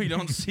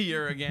don't see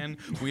her again.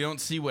 We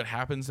don't see what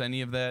happens to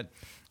any of that,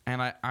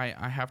 and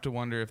I have to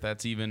wonder if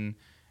that's even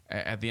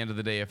at the end of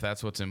the day, if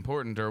that's what's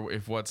important, or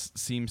if what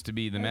seems to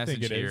be the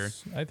message here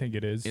I think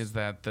it is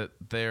that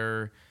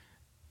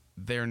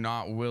they're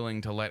not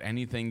willing to let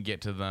anything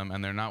get to them,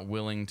 and they're not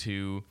willing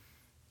to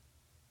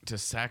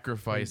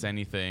sacrifice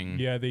anything.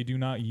 Yeah, they do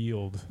not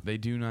yield. They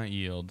do not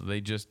yield.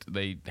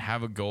 They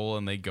have a goal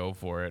and they go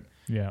for it.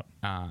 Yeah.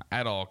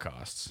 At all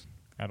costs.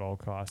 At all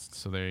costs.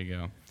 So there you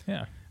go.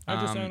 Yeah.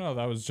 I don't know.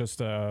 That was just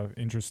a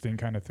interesting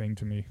kind of thing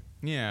to me.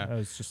 Yeah. I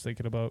was just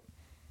thinking about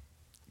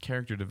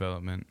Character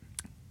development.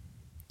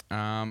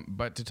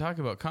 But to talk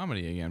about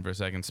comedy again for a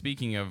second,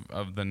 speaking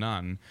of The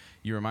Nun,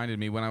 you reminded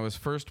me when I was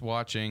first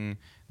watching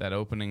that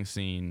opening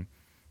scene,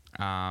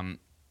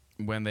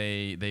 when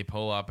they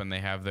pull up and they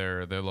have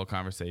their little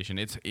conversation.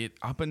 It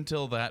up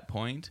until that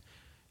point,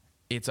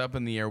 it's up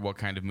in the air what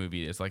kind of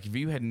movie it is. Like if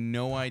you had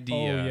no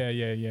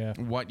idea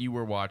what you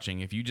were watching,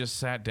 if you just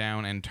sat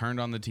down and turned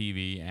on the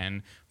TV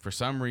and for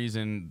some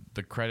reason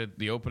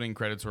the opening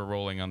credits were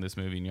rolling on this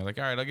movie and you're like,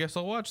 all right, I guess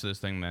I'll watch this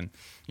thing then.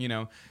 You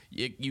know,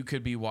 you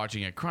could be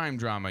watching a crime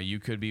drama, you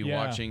could be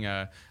watching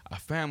a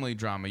family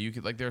drama, you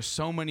could there's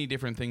so many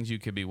different things you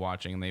could be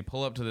watching, and they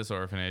pull up to this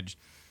orphanage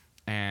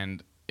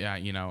and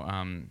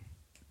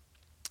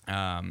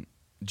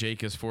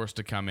Jake is forced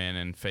to come in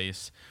and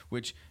face,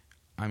 which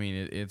I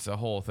mean, it's a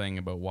whole thing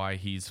about why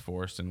he's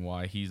forced and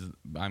why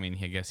I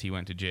guess he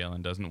went to jail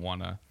and doesn't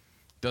want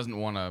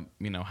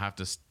to, have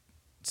to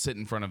sit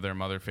in front of their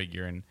mother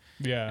figure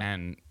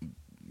and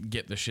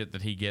get the shit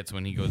that he gets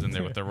when he goes in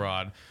there with the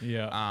rod.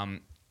 Yeah.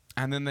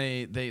 And then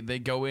they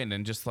go in,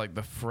 and just like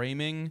the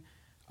framing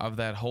of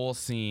that whole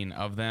scene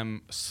of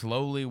them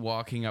slowly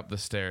walking up the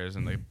stairs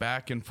and the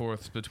back and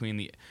forth between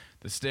the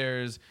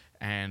stairs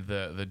and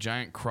the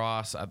giant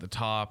cross at the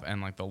top,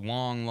 and like the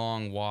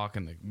long walk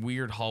and the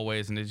weird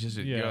hallways, and it's just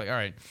you're like, all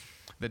right,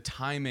 the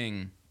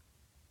timing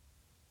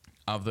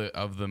of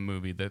the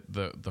movie,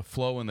 the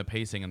flow and the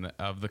pacing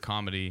of the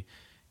comedy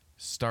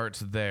starts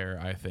there,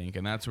 I think,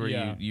 and that's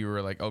where you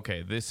were like,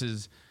 okay, this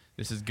is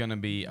gonna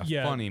be a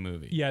funny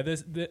movie. Yeah,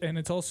 and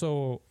it's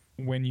also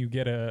when you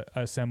get a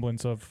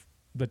semblance of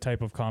the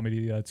type of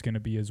comedy that's going to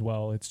be as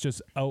well. It's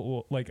just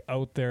out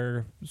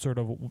there, sort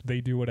of they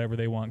do whatever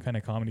they want kind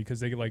of comedy, because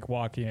they like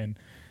walk in,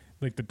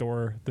 like the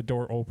door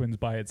opens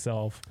by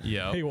itself.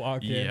 Yeah, they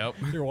walk in.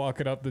 They're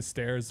walking up the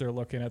stairs. They're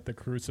looking at the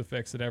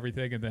crucifix and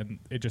everything, and then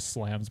it just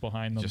slams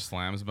behind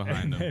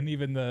them. And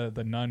even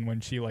the nun,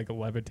 when she like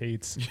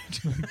levitates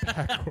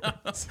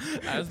backwards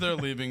as they're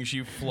leaving,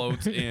 she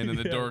floats in, and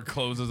the door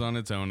closes on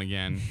its own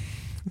again.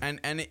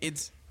 And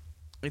it's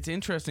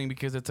interesting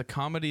because it's a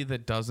comedy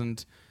that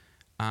doesn't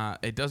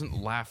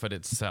laugh at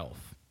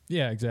itself.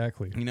 Yeah,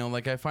 exactly. You know,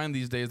 like I find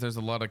these days there's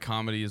a lot of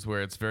comedies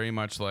where it's very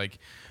much like,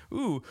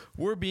 ooh,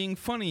 we're being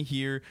funny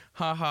here.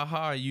 Ha ha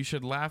ha, you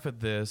should laugh at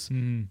this.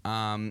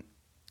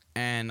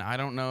 and I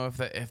don't know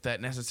if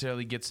that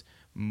necessarily gets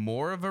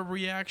more of a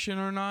reaction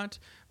or not,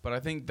 but I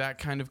think that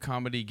kind of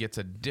comedy gets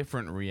a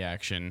different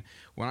reaction.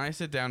 When I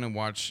sit down and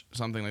watch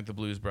something like The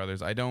Blues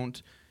Brothers, I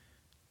don't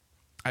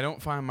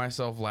find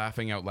myself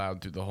laughing out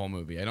loud through the whole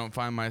movie. I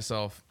find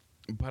myself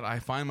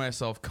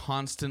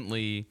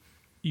constantly...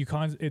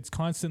 It's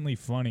constantly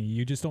funny.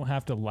 You just don't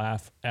have to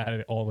laugh at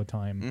it all the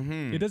time.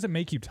 Mm-hmm. It doesn't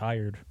make you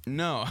tired.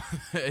 No,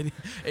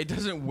 it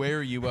doesn't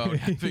wear you out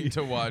having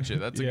to watch it.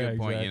 That's a good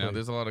point. Exactly.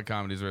 There's a lot of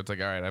comedies where it's like,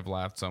 all right, I've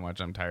laughed so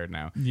much, I'm tired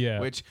now. Yeah.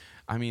 Which,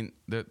 I mean,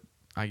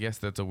 I guess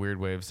that's a weird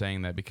way of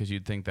saying that, because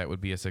you'd think that would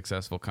be a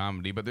successful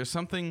comedy. But there's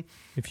something...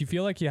 If you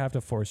feel like you have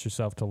to force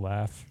yourself to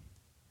laugh...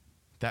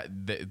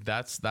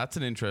 That's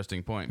an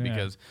interesting point, Yeah.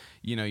 because,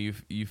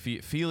 you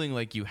feeling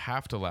like you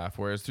have to laugh,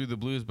 whereas through The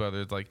Blues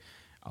Brothers, like...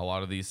 A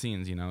lot of these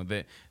scenes,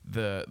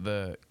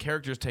 the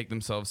characters take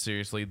themselves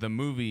seriously. The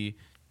movie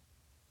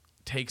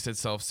takes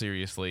itself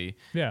seriously,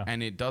 Yeah.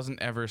 and it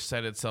doesn't ever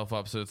set itself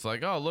up so it's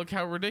like, oh, look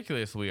how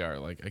ridiculous we are.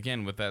 Like,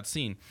 again, with that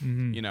scene,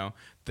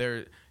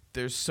 there's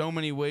so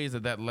many ways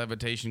that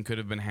levitation could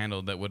have been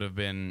handled that would have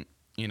been,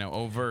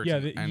 overt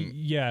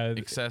and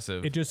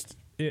excessive.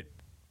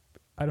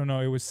 I don't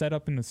know. It was set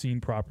up in the scene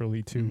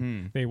properly too.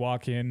 Mm-hmm. They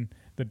walk in,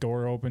 the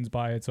door opens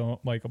by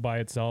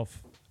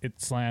itself. It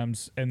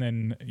slams, and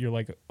then you're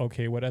like,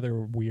 okay, what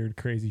other weird,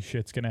 crazy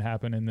shit's gonna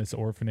happen in this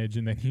orphanage?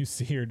 And then you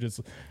see her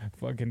just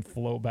fucking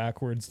float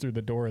backwards through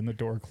the door, and the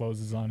door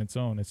closes on its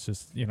own. It's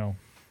just, I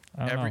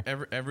don't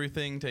know.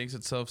 Everything takes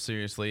itself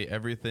seriously.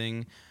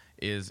 Everything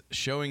is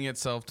showing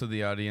itself to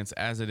the audience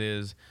as it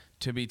is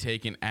to be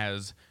taken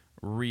as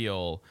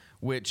real,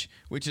 which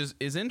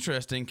is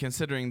interesting,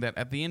 considering that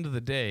at the end of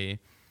the day,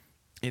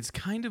 it's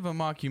kind of a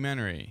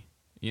mockumentary.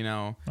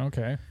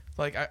 Okay,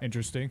 like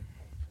interesting.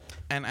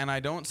 And I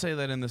don't say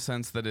that in the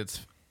sense that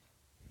it's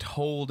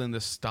told in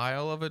the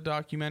style of a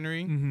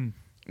documentary.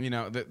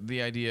 Mm-hmm.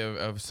 The idea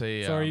of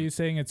say... So are you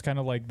saying it's kind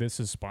of like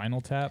This Is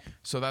Spinal Tap?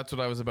 So that's what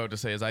I was about to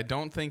say, is I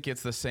don't think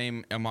it's a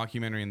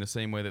mockumentary in the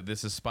same way that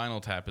This Is Spinal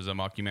Tap is a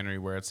mockumentary,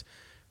 where it's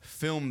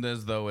filmed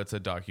as though it's a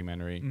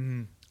documentary.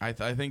 Mm-hmm.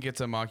 I think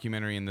it's a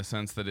mockumentary in the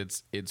sense that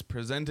it's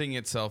presenting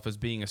itself as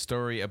being a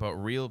story about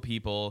real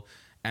people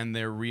and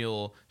their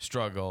real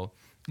struggle.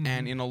 Mm-hmm.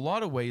 And in a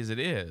lot of ways it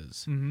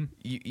is. Mm-hmm.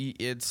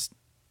 It's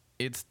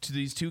to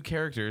these two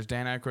characters,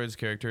 Dan Aykroyd's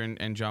character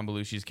and John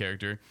Belushi's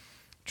character,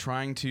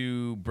 trying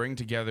to bring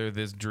together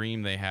this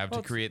dream they have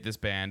to create this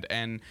band.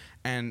 And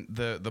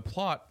the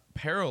plot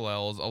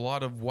parallels a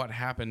lot of what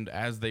happened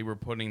as they were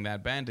putting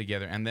that band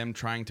together, and them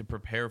trying to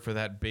prepare for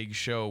that big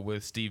show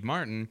with Steve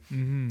Martin.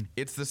 Mm-hmm.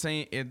 It's the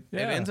same. It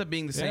ends up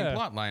being the same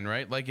plot line,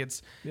 right? Like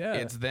it's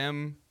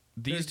them...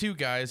 These two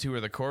guys who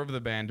are the core of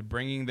the band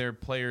bringing their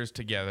players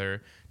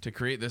together to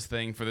create this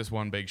thing for this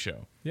one big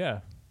show. Yeah.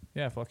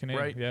 Yeah, fucking A.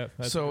 Right? Yeah,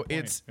 that's so a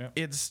good point.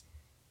 it's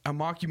a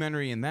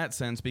mockumentary in that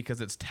sense,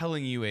 because it's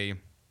telling you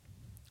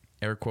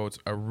air quotes,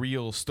 a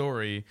real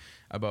story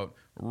about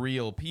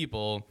real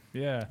people.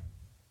 Yeah.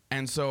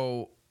 And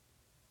so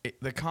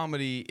the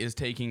comedy is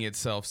taking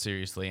itself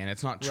seriously, and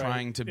it's not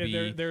trying to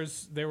be there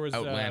was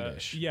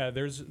outlandish.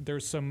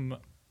 There's some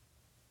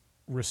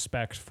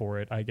respect for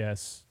it, I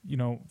guess,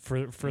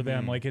 for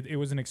them. Like it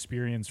was an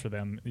experience for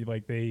them.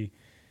 Like they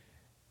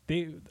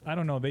I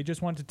don't know, they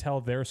just wanted to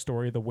tell their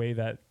story the way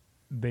that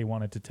they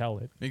wanted to tell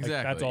it. Exactly.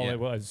 Like, that's all it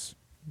was,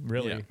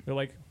 really. Yeah. They're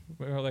like,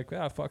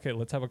 fuck it,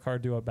 let's have a car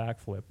do a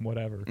backflip,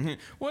 whatever.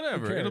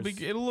 Whatever.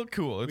 It'll look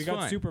cool. It's we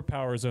got fine.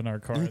 Superpowers in our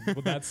car.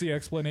 Well, that's the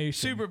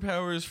explanation.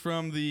 Superpowers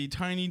from the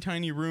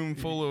tiny room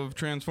full of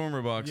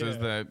transformer boxes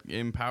that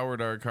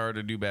empowered our car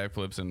to do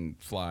backflips and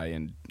fly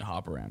and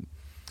hop around.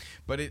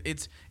 But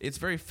it's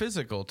very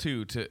physical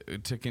too,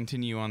 to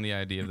continue on the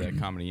idea of that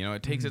comedy.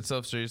 It takes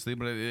itself seriously,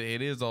 but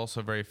it is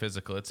also very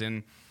physical. It's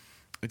in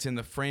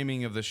the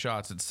framing of the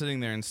shots. It's sitting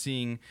there and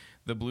seeing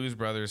the Blues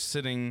Brothers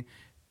sitting,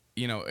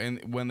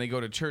 and when they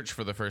go to church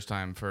for the first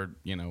time for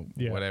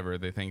whatever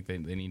they think they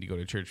need to go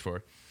to church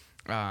for,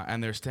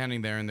 and they're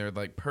standing there and they're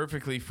like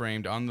perfectly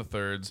framed on the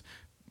thirds,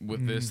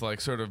 with this like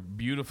sort of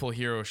beautiful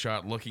hero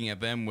shot looking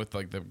at them with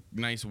like the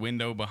nice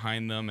window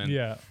behind them,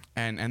 and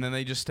and then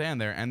they just stand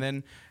there, and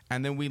then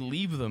we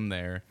leave them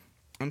there,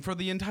 and for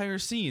the entire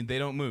scene they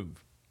don't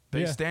move.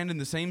 They stand in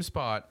the same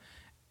spot,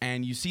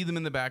 and you see them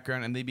in the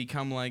background, and they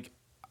become like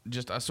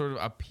just a sort of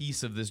a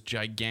piece of this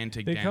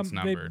gigantic dance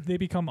number. They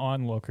become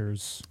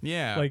onlookers.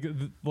 Yeah,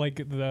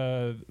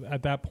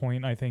 at that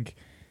point, I think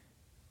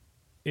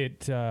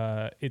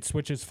it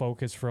switches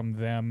focus from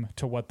them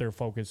to what they're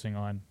focusing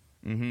on.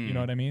 Mm-hmm. You know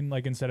what I mean?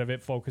 Like, instead of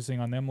it focusing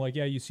on them, like,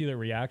 you see their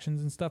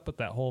reactions and stuff, but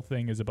that whole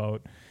thing is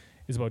about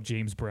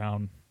James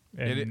Brown.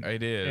 And,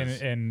 it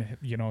is, and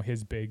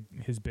his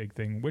big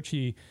thing, which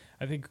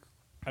I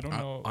don't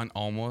know, on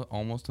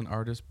almost an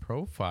artist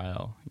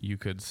profile, you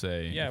could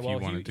say. Yeah, if well,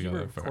 you wanted to he go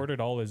recorded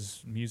all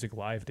his music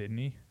live, didn't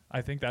he?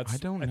 I think that's. I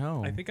don't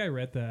know. I think I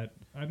read that.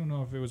 I don't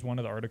know if it was one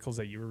of the articles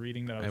that you were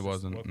reading. It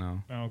wasn't.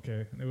 No. Oh,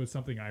 okay, it was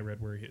something I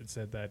read where it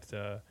said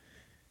that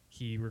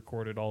he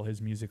recorded all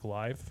his music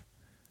live.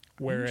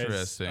 Whereas,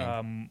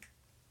 interesting.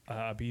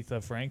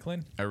 Aretha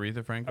Franklin.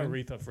 Aretha Franklin.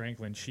 Aretha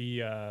Franklin. She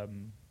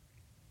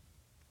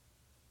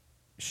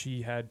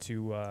had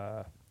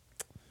to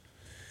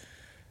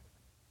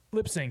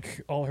lip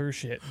sync all her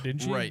shit,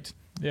 didn't she? Right.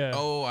 Yeah.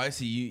 Oh, I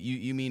see.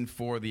 You mean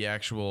for the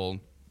actual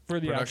For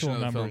the production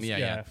actual of the numbers. film?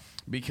 Yeah.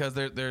 Because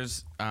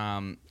there's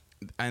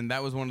and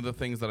that was one of the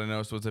things that I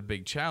noticed was a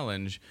big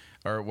challenge,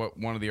 or what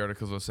one of the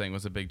articles was saying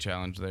was a big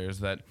challenge there,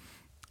 is that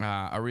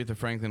Aretha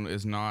Franklin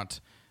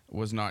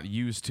was not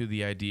used to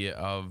the idea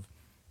of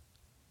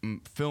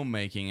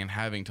filmmaking and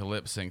having to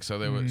lip sync. So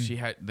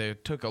they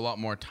took a lot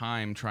more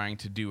time trying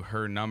to do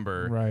her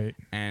number Right.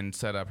 and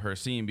set up her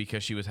scene,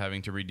 because she was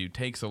having to redo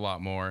takes a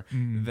lot more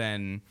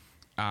than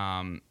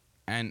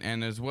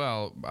and as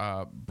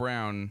well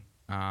Brown,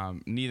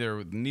 neither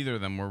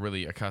of them were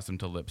really accustomed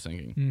to lip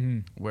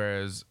syncing.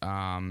 Whereas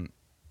I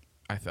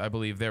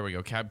believe, there we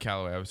go, Cab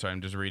Calloway, I'm sorry,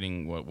 I'm just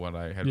reading what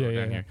I had wrote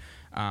down here,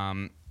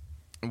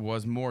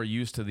 was more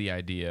used to the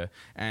idea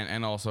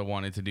and also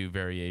wanted to do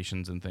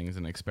variations and things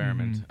and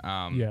experiment.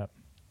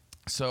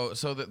 So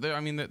I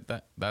mean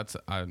that's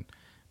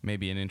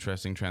maybe an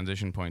interesting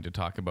transition point to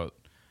talk about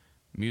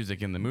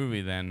music in the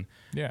movie then.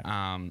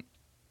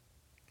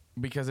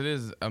 Because it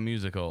is a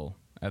musical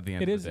at the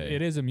end of the day.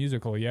 It is a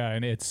musical, yeah,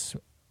 and it's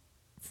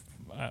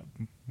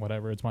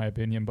whatever. It's my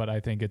opinion, but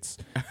I think it's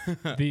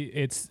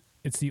it's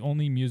the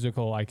only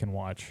musical I can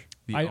watch.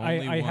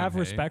 I have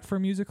respect for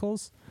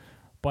musicals,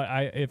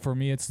 but for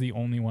me, it's the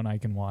only one I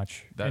can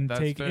watch and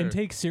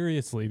take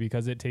seriously,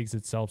 because it takes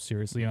itself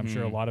seriously. And I'm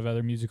sure a lot of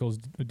other musicals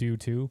do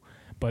too.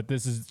 But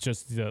this is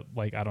just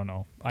I don't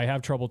know. I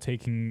have trouble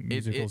taking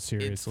musicals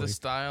seriously. It's the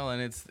style,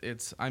 and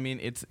it's. I mean,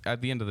 it's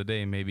at the end of the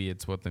day, maybe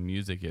it's what the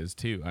music is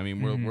too. I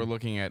mean, we're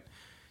looking at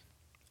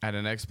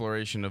an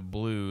exploration of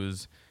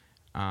blues,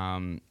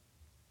 at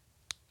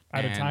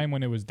a time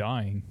when it was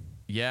dying.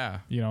 Yeah,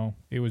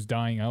 it was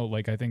dying out.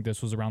 I think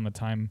this was around the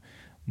time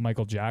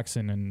Michael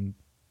Jackson and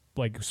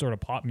sort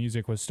of pop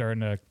music was starting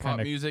to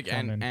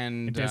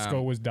and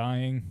disco was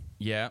dying.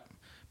 Yeah.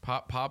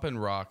 Pop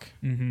and rock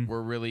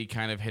were really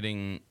kind of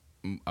hitting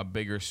a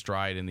bigger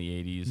stride in the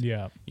 80s.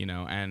 Yeah.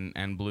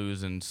 And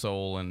blues and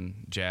soul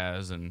and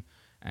jazz and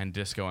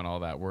disco and all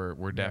that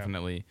were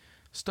definitely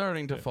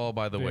starting to fall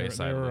by the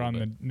wayside. They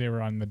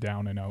were on the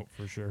down and out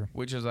for sure.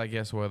 Which is, I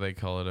guess, why they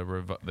call it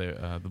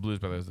the Blues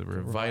Brothers, the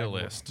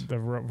revivalist. The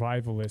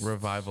revivalist.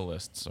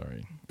 Revivalist,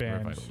 sorry.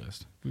 Band.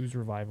 Revivalist. Blues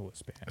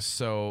revivalist band.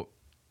 So,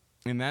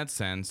 in that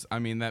sense, I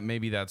mean,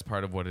 that's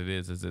part of what it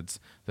is it's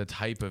the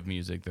type of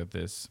music that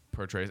this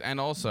portrays. And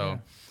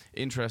also,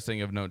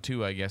 interesting of note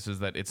too, I guess, is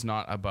that it's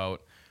not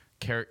about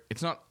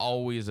it's not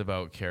always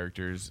about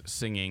characters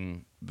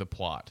singing the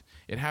plot.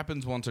 It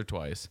happens once or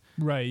twice.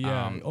 Right,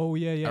 yeah.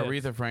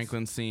 Aretha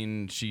Franklin's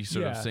scene, she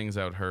sort of sings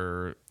out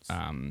her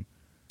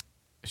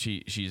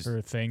she's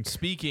her thing.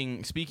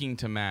 speaking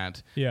to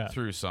Matt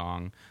through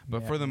song.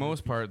 But Yeah. for the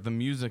most part, the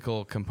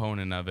musical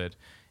component of it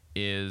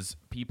is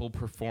people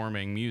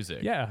performing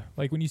music. Yeah,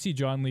 when you see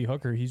John Lee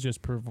Hooker, he's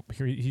just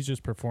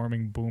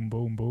performing boom,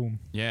 boom, boom.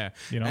 Yeah,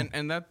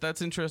 and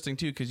that's interesting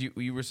too, because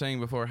you were saying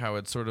before how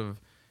it's sort of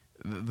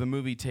the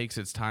movie takes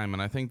its time,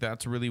 and I think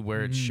that's really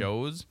where it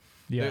shows.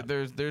 Yeah,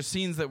 there's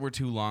scenes that were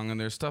too long, and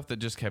there's stuff that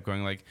just kept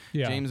going.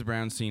 James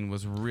Brown's scene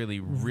was really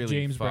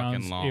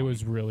fucking long. It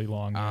was really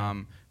long. Yeah.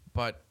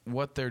 But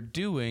what they're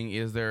doing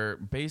is they're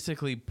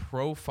basically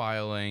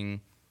profiling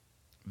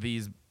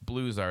these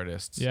blues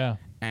artists. Yeah.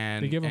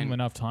 And they give them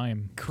enough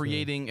time.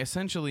 Creating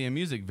essentially a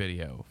music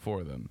video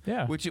for them.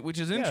 Yeah. Which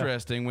is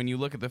interesting when you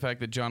look at the fact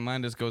that John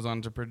Landis goes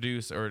on to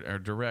produce or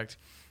direct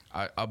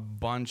a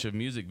bunch of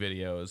music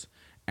videos.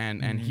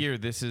 And here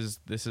this is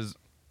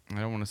I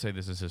don't want to say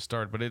this is his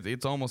start, but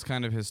it's almost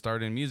kind of his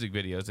start in music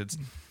videos.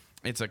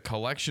 It's a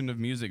collection of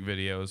music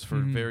videos for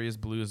various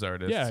blues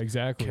artists. Yeah,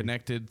 exactly.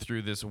 Connected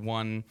through this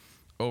one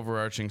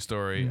overarching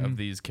story of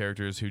these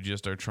characters who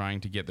just are trying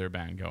to get their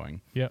band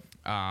going. Yep.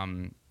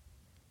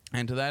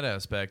 And to that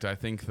aspect, I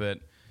think that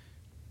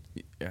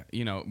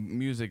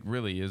music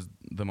really is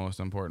the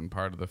most important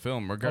part of the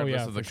film,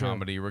 regardless of the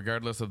comedy,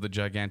 regardless of the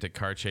gigantic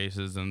car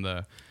chases and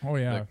the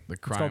crime. It's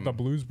called the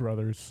Blues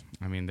Brothers.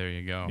 I mean, there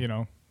you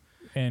go.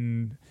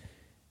 And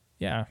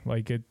yeah,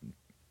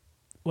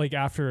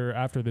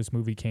 after this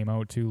movie came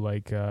out too,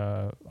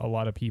 a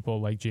lot of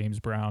people like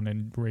James Brown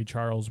and Ray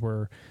Charles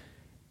were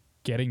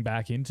getting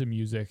back into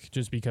music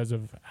just because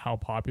of how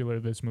popular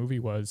this movie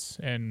was.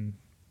 And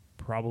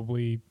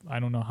probably, I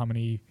don't know how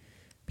many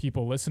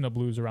people listen to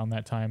blues around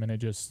that time, and it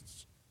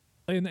just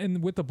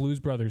and with the Blues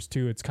Brothers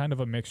too, it's kind of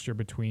a mixture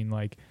between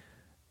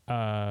it's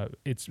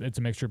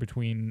a mixture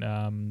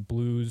between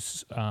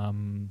blues,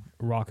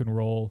 rock and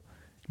roll,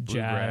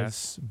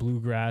 jazz,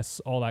 bluegrass,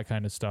 all that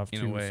kind of stuff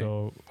too. In a way.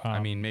 So I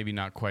mean, maybe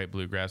not quite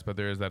bluegrass, but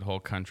there is that whole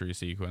country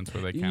sequence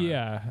where they kind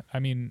of I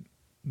mean,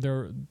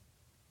 they're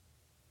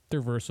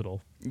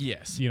versatile.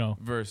 Yes,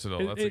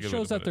 versatile. It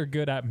shows that they're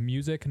good at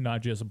music,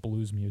 not just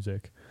blues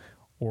music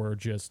or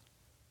just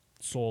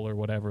soul or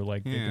whatever.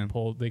 They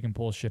can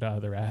pull shit out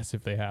of their ass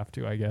if they have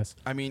to, I guess.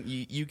 I mean,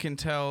 you can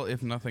tell,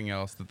 if nothing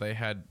else, that they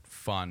had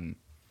fun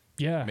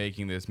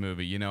making this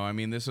movie. You know, I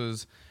mean, this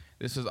was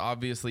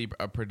obviously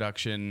a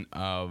production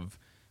of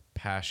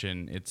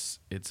passion. It's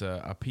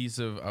a piece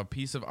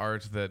of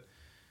art that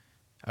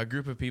a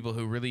group of people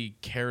who really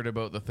cared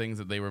about the things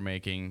that they were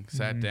making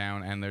sat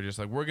down, and they're just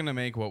like, we're gonna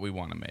make what we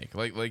want to make.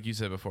 Like you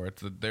said before,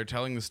 they're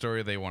telling the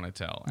story they want to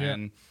tell,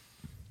 and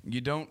you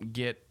don't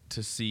get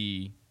to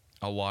see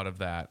a lot of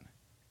that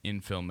in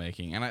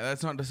filmmaking. And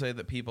that's not to say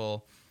that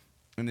people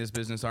in this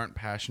business aren't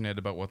passionate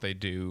about what they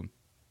do.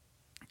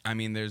 I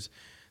mean, there's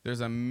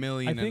a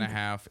million and a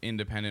half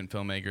independent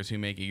filmmakers who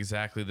make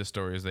exactly the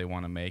stories they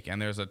want to make,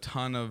 and there's a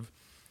ton of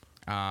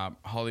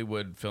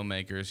Hollywood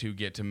filmmakers who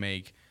get to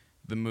make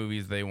the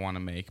movies they want to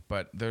make.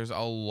 But there's a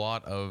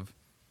lot of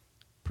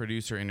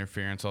producer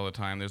interference all the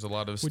time. There's a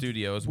lot of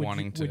studios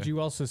wanting to. Would you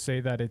also say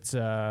that it's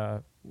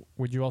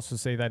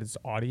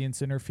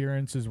audience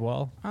interference as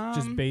well,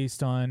 just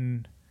based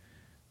on,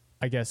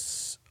 I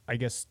guess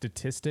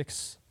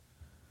statistics?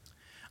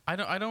 I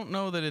don't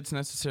know that it's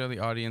necessarily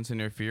audience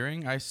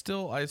interfering. I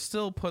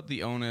still put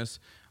the onus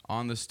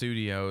on the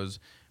studios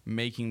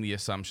making the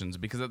assumptions,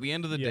 because at the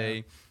end of the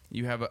day,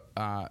 you have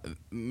the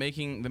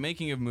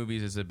making of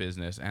movies is a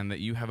business, and that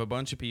you have a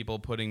bunch of people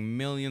putting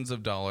millions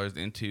of dollars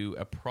into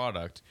a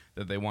product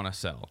that they want to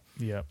sell.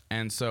 Yeah.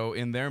 And so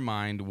in their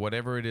mind,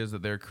 whatever it is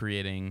that they're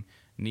creating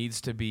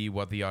needs to be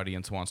what the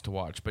audience wants to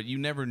watch. But you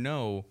never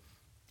know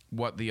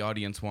what the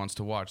audience wants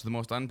to watch. The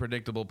most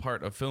unpredictable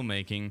part of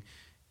filmmaking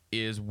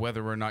is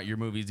whether or not your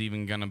movie's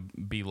even gonna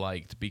be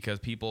liked, because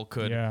people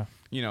could,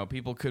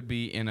 people could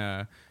be in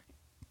a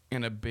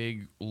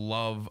big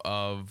love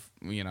of,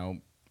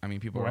 I mean,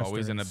 people Westerns. are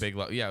always in a big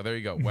love. Yeah, there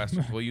you go.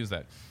 Westerns. We'll use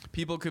that.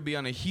 People could be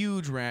on a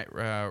huge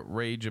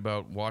rage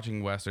about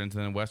watching Westerns,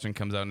 and then a Western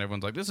comes out and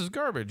everyone's like, this is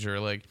garbage, or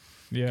like,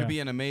 it could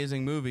be an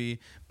amazing movie,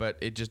 but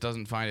it just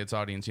doesn't find its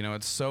audience. You know,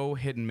 it's so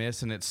hit and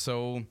miss, and it's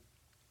so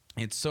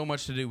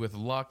much to do with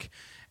luck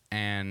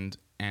and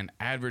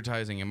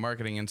advertising and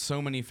marketing, and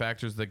so many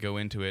factors that go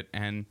into it.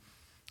 And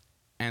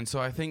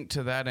so I think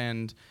to that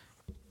end,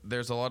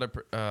 there's a lot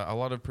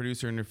of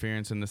producer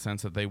interference in the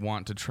sense that they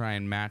want to try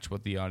and match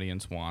what the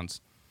audience wants.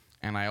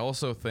 And I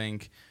also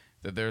think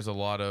that there's a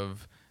lot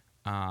of,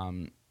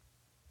 I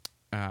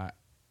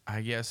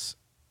guess,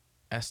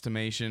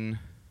 estimation.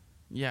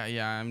 Yeah.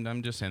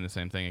 I'm just saying the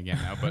same thing again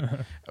now.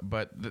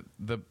 But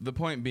the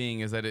point being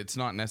is that it's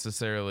not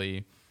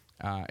necessarily.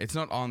 It's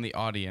not on the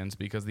audience,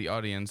 because the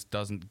audience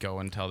doesn't go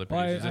and tell the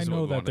producers. I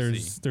know that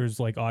there's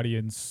like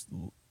audience,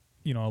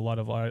 a lot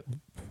of I'm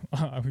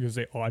going to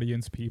say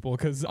audience people,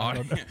 because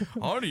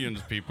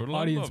audience people,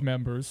 audience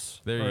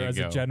members, there or you as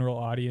go. a general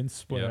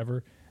audience,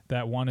 whatever,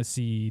 that want to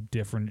see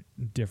different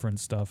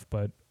stuff,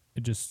 but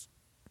it just,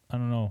 I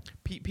don't know.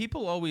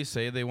 People always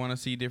say they want to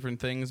see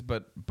different things,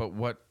 but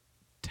what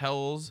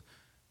tells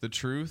the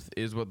truth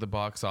is what the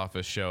box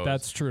office shows.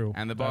 That's true.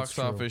 And the box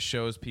office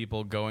shows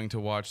people going to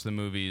watch the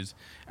movies.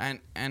 And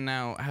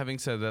now, having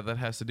said that, that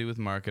has to do with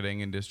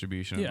marketing and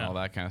distribution and all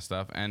that kind of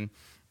stuff. And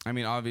I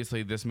mean,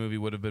 obviously, this movie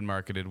would have been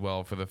marketed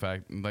well for the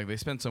fact, like, they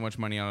spent so much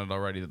money on it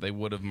already that they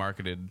would have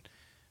marketed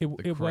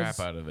the crap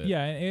out of it.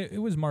 Yeah,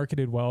 it was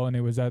marketed well, and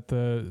it was at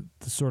the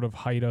sort of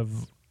height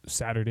of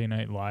Saturday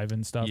Night Live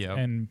and stuff. Yep.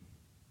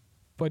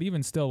 But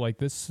even still, like,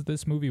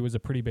 this movie was a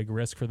pretty big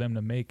risk for them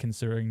to make,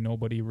 considering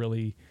nobody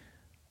really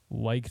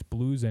liked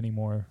blues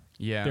anymore.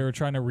 Yeah, they were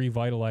trying to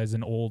revitalize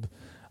an old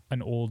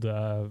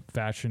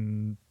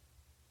fashion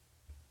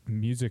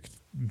music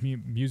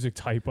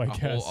type, I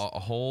guess. A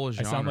whole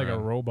genre. I sound like a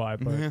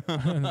robot,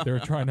 but they were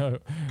trying to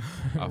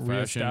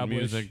fashion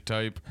music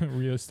type,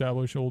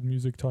 reestablish old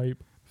music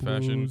type.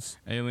 Fashion, blues.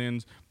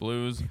 aliens,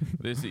 blues.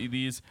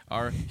 These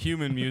are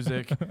human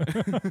music.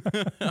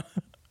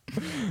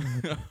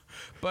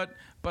 But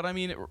I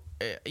mean,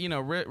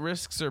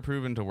 risks are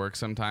proven to work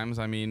sometimes.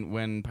 I mean,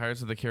 when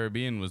Pirates of the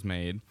Caribbean was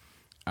made,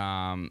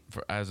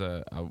 as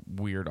a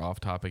weird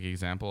off-topic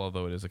example,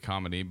 although it is a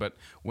comedy, but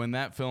when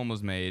that film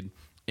was made,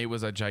 it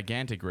was a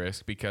gigantic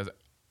risk, because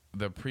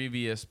the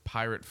previous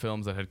pirate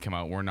films that had come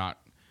out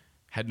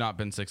had not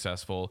been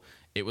successful.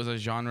 It was a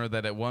genre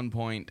that at one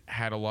point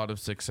had a lot of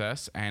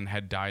success and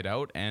had died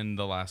out, and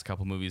the last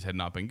couple movies had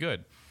not been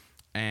good.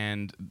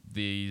 And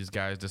these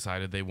guys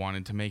decided they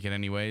wanted to make it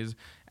anyways,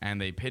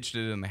 and they pitched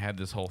it, and they had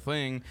this whole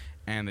thing,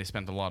 and they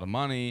spent a lot of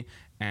money,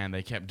 and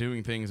they kept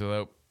doing things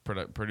without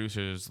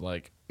producers'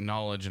 like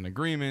knowledge and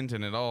agreement,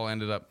 and it all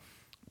ended up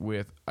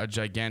with a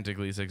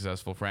gigantically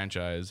successful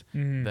franchise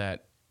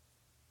that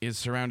is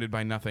surrounded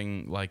by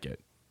nothing like it.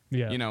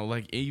 Yeah,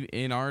 like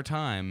in our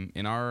time,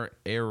 in our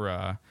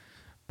era,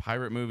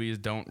 pirate movies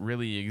don't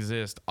really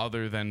exist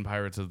other than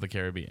Pirates of the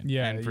Caribbean.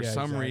 Yeah, and for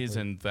some exactly.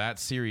 reason, that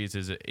series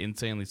is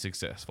insanely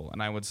successful.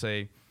 And I would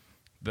say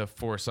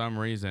for some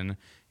reason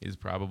is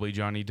probably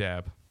Johnny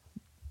Depp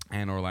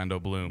and Orlando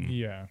Bloom.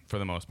 Yeah, for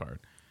the most part.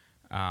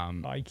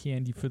 Eye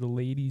candy for the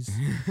ladies.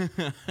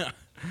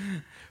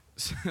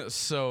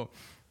 So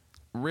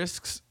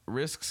risks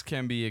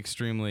can be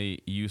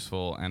extremely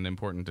useful and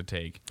important to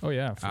take. Oh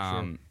yeah, for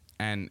sure.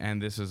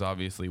 And this is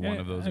obviously one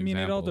of those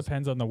examples. It all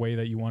depends on the way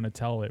that you want to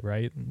tell it,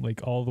 right? Like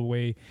all the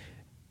way,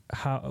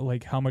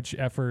 how much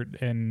effort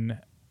and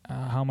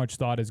how much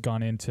thought has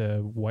gone into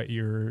what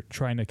you're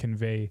trying to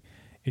convey.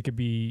 It could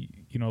be,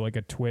 you know, like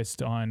a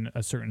twist on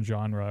a certain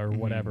genre or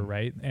whatever,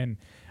 right? And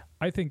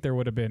I think there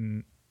would have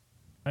been,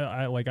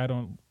 I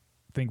don't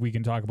think we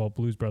can talk about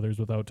Blues Brothers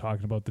without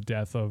talking about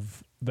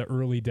the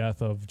early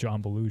death of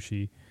John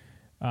Belushi.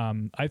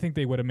 I think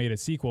they would have made a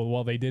sequel.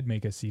 Well, they did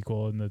make a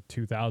sequel in the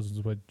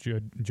 2000s with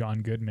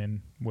John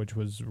Goodman, which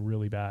was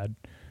really bad.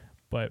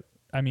 But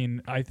I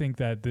mean, I think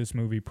that this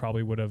movie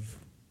probably would have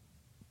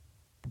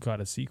got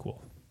a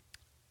sequel.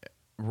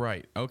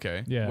 Right.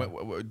 Okay. Yeah.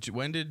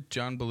 When did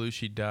John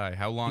Belushi die?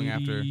 How long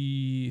after?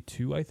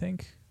 82, I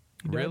think.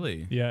 he died.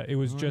 Really? Yeah, it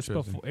was Oh, just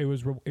before. It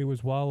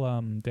was while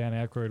Dan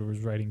Aykroyd was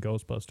writing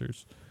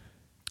Ghostbusters,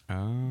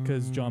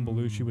 because John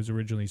Belushi was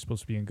originally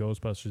supposed to be in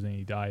Ghostbusters and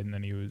he died, and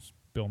then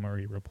Bill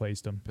Murray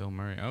replaced him. Bill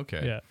Murray.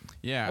 Okay. Yeah.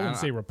 Yeah. I wouldn't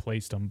say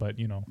replaced him, but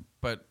you know.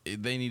 But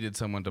they needed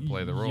someone to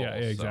play the role. Yeah,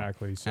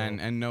 exactly. So.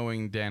 And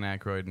knowing Dan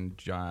Aykroyd and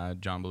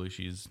John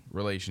Belushi's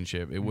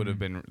relationship, it would have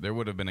been there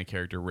would have been a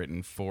character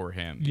written for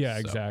him. Yeah, so.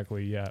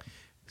 exactly. Yeah.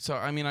 So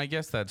I mean, I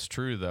guess that's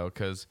true though,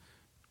 because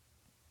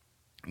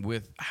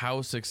with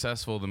how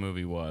successful the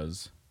movie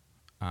was,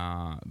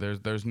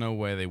 there's no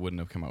way they wouldn't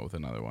have come out with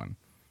another one.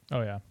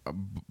 Oh yeah.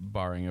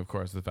 Barring, of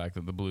course, the fact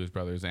that the Blues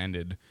Brothers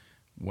ended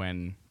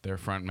when their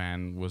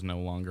frontman was no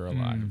longer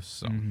alive.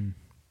 So.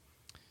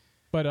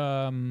 But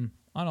on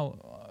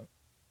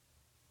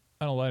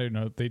a lighter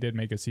note, they did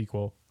make a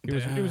sequel. It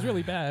was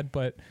really bad,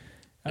 but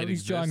at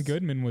least John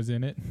Goodman was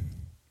in it.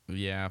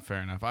 Yeah,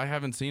 fair enough. I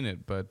haven't seen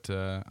it, but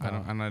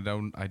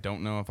I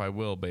don't know if I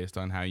will based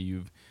on how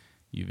you've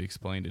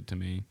explained it to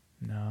me.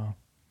 No,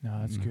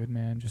 it's good,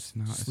 man. Just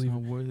leave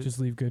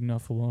leave good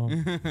enough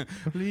alone.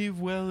 Leave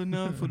well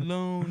enough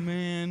alone,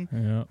 man.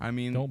 Yeah. I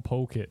mean, don't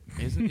poke it.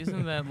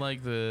 Isn't that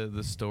like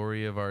the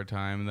story of our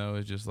time though?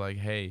 It's just like,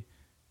 hey,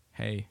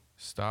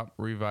 stop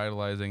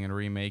revitalizing and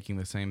remaking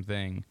the same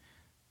thing.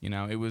 You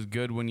know, it was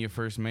good when you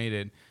first made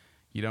it.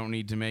 You don't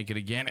need to make it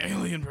again.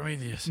 Alien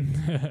Prometheus.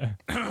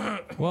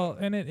 Well,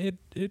 and it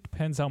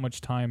depends how much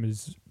time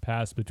has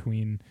passed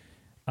between,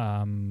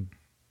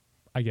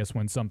 I guess,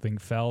 when something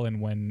fell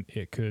and when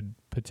it could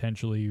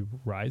potentially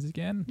rise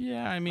again.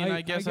 Yeah, I mean,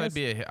 I guess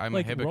I'm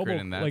like a hypocrite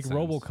in that like sense.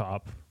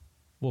 RoboCop,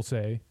 we'll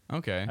say.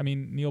 Okay. I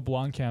mean, Neil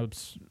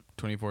Blomkamp's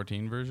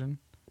 2014 version?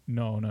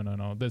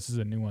 No. This is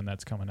a new one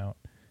that's coming out.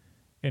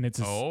 And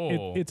it's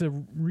it's a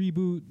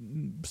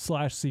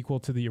reboot / sequel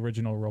to the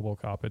original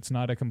RoboCop. It's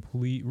not a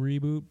complete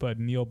reboot, but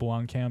Neil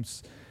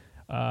Blomkamp's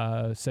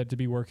said to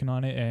be working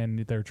on it,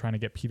 and they're trying to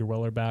get Peter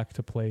Weller back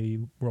to play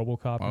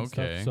RoboCop and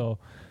stuff. So,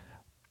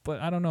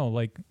 but I don't know.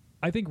 Like,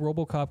 I think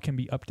RoboCop can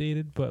be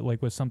updated, but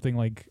like with something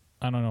like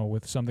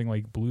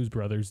Blues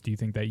Brothers, do you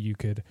think that you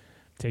could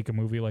take a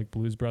movie like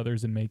Blues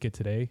Brothers and make it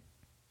today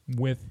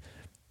with,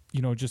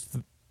 you know, just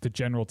the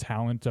general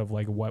talent of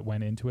like what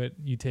went into it?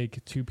 You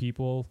take two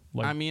people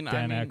like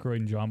Dan Aykroyd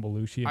and John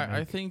Belushi. And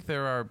I think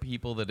there are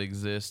people that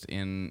exist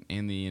in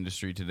the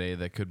industry today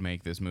that could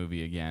make this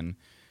movie again.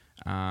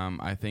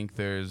 I think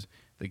there's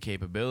the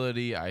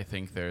capability. I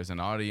think there's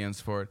an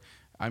audience for it.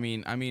 I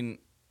mean,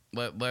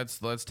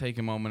 let's take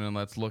a moment and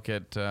let's look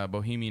at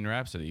Bohemian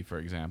Rhapsody, for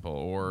example,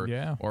 or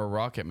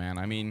Rocketman.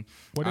 I mean,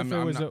 what if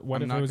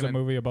it was a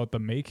movie about the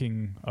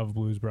making of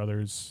Blues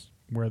Brothers,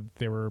 where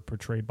they were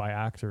portrayed by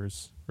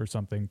actors or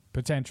something,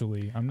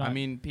 potentially? I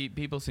mean,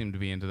 people seem to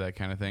be into that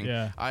kind of thing.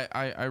 Yeah.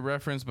 I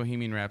reference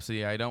Bohemian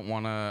Rhapsody. I don't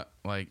want to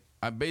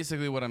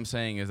basically what I'm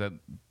saying is that,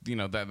 you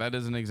know, that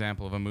is an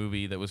example of a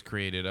movie that was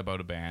created about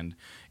a band.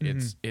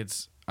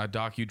 It's a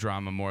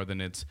docudrama more than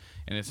it's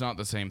not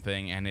the same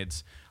thing, and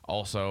it's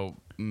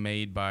also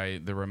made by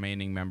the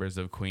remaining members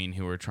of Queen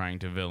who are trying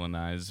to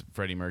villainize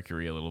Freddie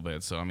Mercury a little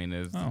bit. So I mean,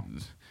 I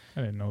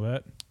didn't know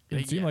that.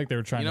 It seemed like they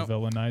were trying to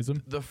villainize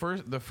him.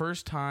 The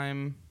first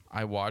time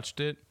I watched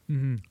it,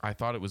 I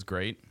thought it was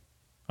great.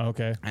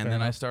 Okay. And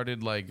then I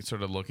started like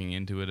sort of looking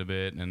into it a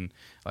bit, and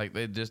like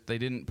they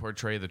didn't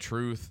portray the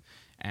truth,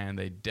 and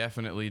they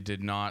definitely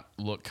did not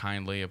look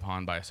kindly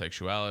upon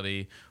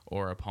bisexuality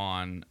or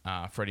upon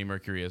Freddie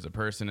Mercury as a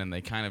person, and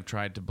they kind of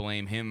tried to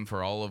blame him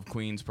for all of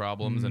Queen's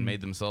problems and made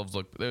themselves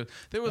look. There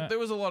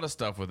was a lot of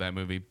stuff with that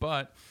movie,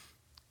 but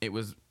it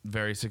was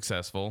very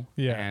successful.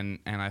 Yeah. And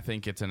I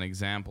think it's an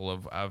example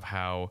of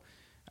how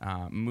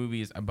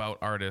movies about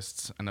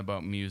artists and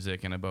about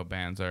music and about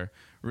bands are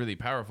really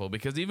powerful.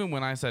 Because even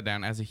when I sat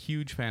down, as a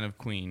huge fan of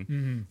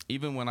Queen,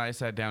 even when I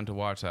sat down to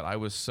watch that, I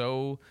was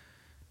so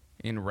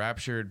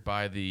enraptured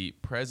by the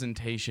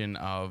presentation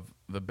of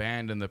the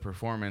band and the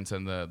performance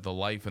and the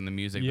life and the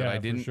music that I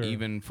didn't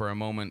even for a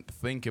moment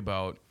think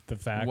about the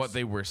facts, what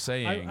they were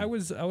saying. I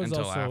was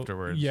until also,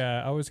 afterwards.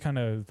 Yeah, I was kind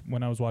of,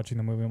 when I was watching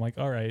the movie, I'm like,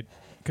 all right,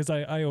 because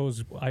I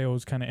always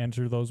kind of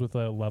enter those with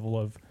a level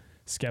of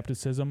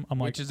skepticism. I'm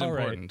like, which is all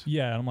important. Right.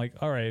 Yeah, I'm like,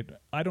 all right,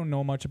 I don't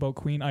know much about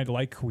Queen. I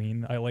like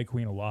Queen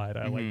a lot.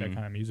 I like that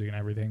kind of music and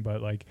everything,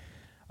 but like,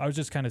 I was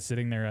just kind of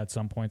sitting there at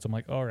some points. I'm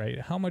like, all right,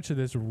 how much of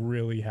this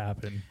really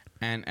happened?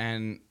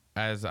 And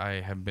as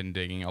I have been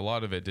digging, a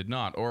lot of it did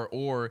not,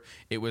 or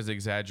it was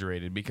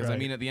exaggerated because I Right.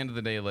 mean, at the end of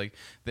the day, like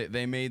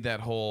they made that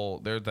whole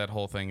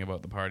thing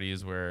about the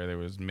parties where there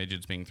was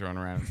midgets being thrown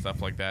around and stuff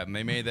like that, and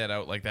they made that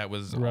out like that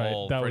was Right.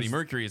 all That Freddie was-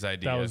 Mercury's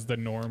idea. That was the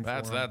norm.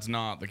 That's for him. that's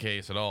not the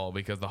case at all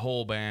because the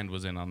whole band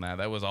was in on that.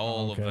 That was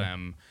all Okay. of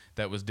them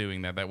that was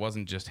doing that. That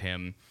wasn't just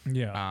him.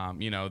 Yeah.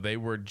 You know, they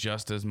were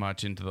just as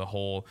much into the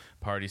whole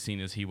party scene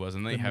as he was,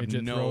 and they The have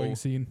midget no. throwing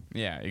scene.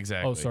 Yeah,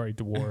 exactly. Oh, sorry,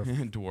 dwarf.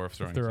 Dwarf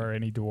throwing. If there scene. are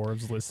any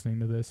dwarves listening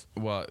to this.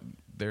 Well,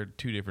 they're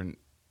two different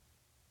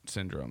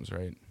syndromes,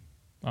 right?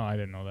 Oh, I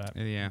didn't know that.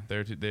 Yeah,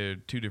 they're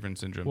two different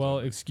syndromes. Well,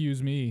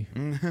 excuse me.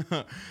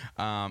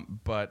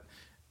 But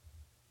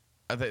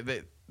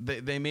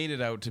they made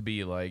it out to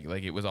be like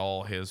it was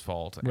all his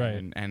fault,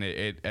 Right. And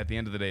it at the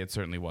end of the day, it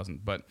certainly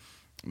wasn't. But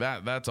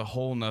that's a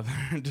whole nother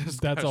discussion.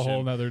 That's a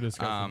whole nother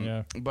discussion.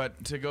 Yeah.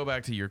 But to go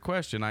back to your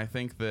question, I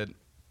think that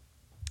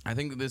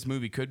this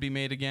movie could be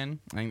made again.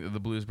 I think that the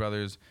Blues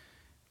Brothers,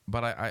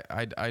 but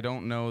I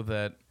don't know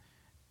that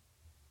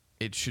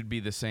it should be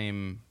the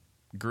same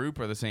group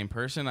or the same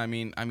person. I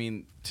mean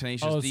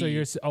Tenacious Oh, D. so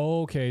you're.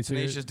 Okay. So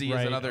Tenacious D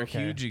right, is another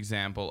okay. huge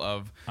example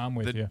of I'm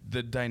with you.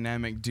 the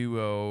dynamic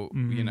duo,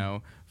 you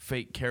know,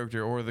 fake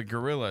character, or the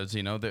Gorillas.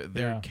 You know, they're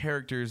Yeah.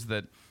 characters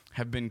that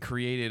have been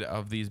created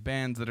of these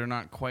bands that are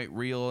not quite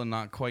real and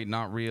not quite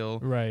not real.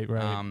 Right.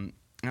 Right.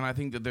 And I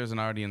think that there's an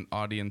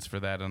audience for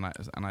that, and I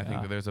think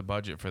Yeah. that there's a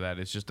budget for that.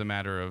 It's just a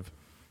matter of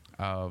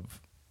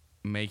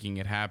making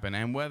it happen,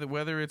 and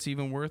whether it's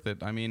even worth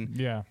it. I mean,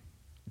 yeah.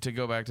 to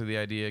go back to the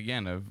idea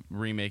again of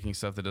remaking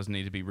stuff that doesn't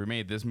need to be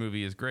remade, this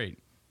movie is great.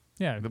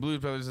 Yeah. The Blues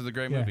Brothers is a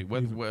great Yeah, movie.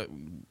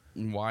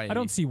 Why? I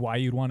don't see why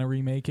you'd want to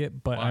remake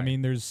it, but Why? I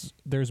mean, there's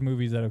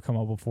movies that have come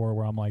out before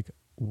where I'm like,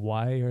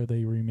 why are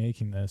they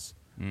remaking this?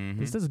 Mhm.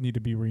 This doesn't need to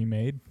be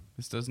remade.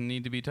 This doesn't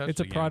need to be touched. It's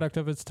a again. product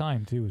of its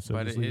time too. So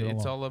But just leave it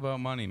it's alone. all about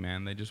money,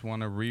 man. They just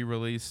want to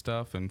re-release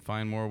stuff and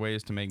find more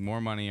ways to make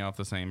more money off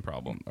the same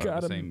problem, or the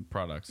Gotta- same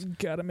products.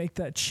 Gotta make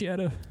that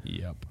cheddar.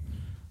 Yep.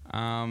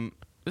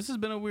 This has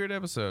been a weird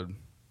episode.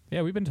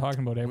 Yeah, we've been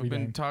talking about We've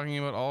everything. been talking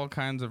about all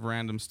kinds of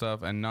random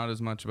stuff and not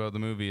as much about the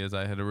movie as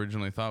I had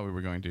originally thought we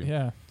were going to.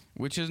 Yeah,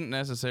 Which isn't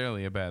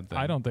necessarily a bad thing.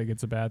 I don't think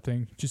it's a bad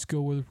thing. Just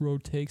go where the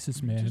road takes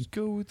us, man. Just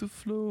go with the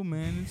flow,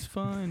 man. It's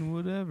fine,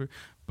 whatever.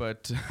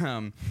 But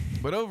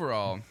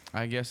overall,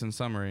 I guess in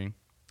summary,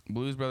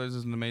 Blues Brothers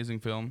is an amazing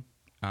film.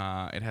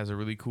 It has a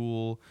really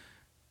cool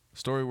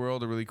story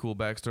world, a really cool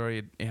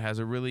backstory. It has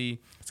a really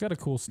It's got a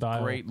cool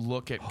style. great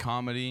look at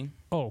comedy.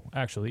 Oh,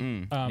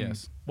 actually,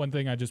 yes. one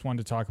thing I just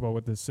wanted to talk about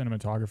with the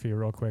cinematography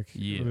real quick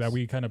Yes. that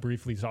we kind of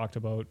briefly talked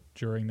about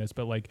during this,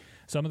 but like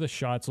some of the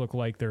shots look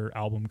like they're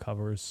album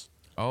covers.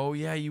 Oh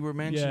yeah, you were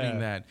mentioning Yeah.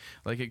 that.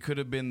 Like it could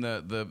have been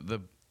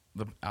the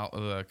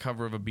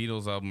cover of a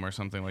Beatles album or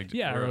something like.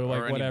 Yeah, or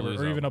like any whatever,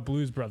 blues or even a album.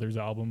 Blues Brothers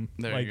album.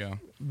 There like, you go.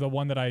 The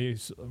one that I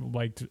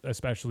liked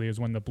especially is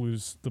when the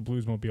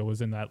Bluesmobile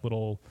was in that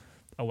little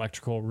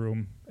electrical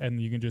room,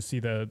 and you can just see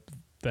the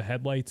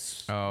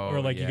headlights, Oh,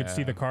 or like you could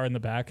see yeah. the car in the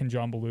back, and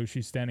John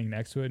Belushi standing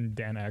next to it, and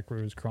Dan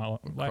Aykroyd was crawling.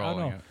 Like, I don't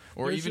crawling know. out.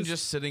 Or There's even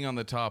just sitting on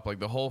the top, like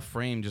the whole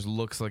frame just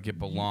looks like it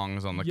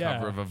belongs on the Yeah.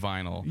 cover of a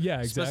vinyl. Yeah,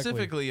 exactly.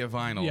 Specifically a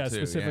vinyl. yeah, too.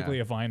 specifically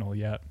Yeah. a vinyl.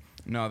 Yeah,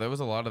 No, there was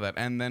a lot of that.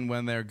 And then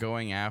when they're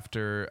going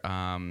after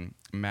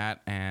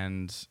Matt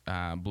and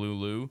Blue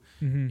Lou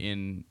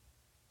in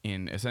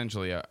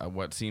essentially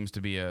what seems to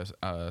be a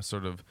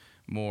sort of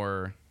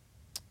more,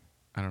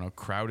 I don't know,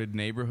 crowded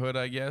neighborhood,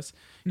 I guess.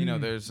 You know,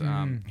 there's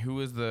who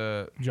was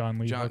the John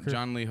Lee Hooker.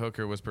 John Lee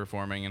Hooker was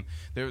performing, and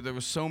there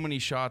was so many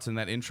shots in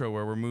that intro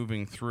where we're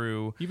moving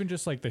through. Even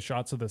just like the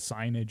shots of the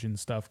signage and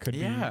stuff could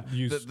Yeah, be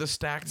used. the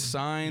stacked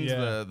signs,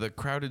 Yeah. the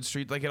crowded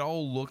street, like it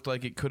all looked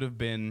like it could have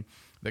been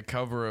the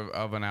cover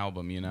of an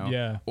album, you know?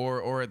 Yeah.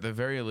 Or at the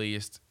very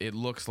least, it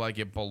looks like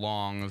it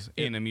belongs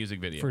in a music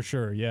video. for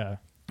sure. Yeah,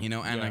 You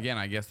know, and Yeah. again,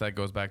 I guess that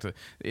goes back to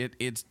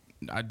it's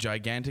a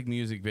gigantic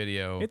music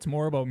video. it's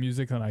more about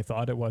music than I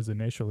thought it was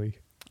initially.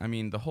 I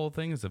mean, the whole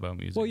thing is about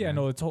music. Well, yeah, man.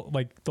 no, it's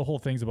like the whole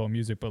thing's about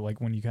music, but like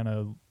when you kind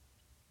of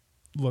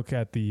look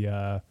at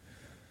the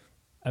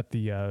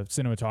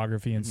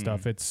cinematography and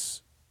stuff,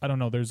 it's, I don't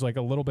know. There's like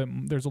a little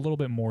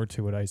bit more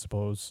to it, I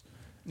suppose.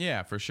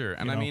 Yeah, for sure.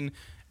 And You I know? mean,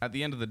 at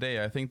the end of the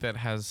day, I think that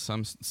has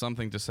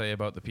something to say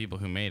about the people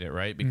who made it,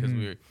 right? Because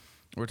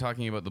Mm-hmm. we're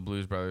talking about the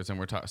Blues Brothers, and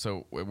we're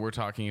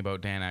talking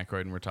about Dan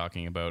Aykroyd, and we're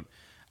talking about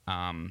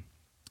John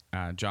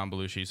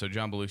Belushi. So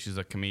John Belushi's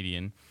a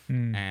comedian,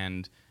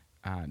 and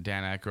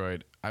Dan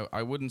Aykroyd,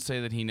 I wouldn't say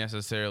that he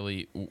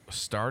necessarily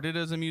started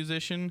as a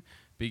musician,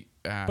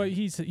 But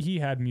he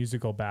had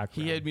musical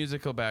background. he had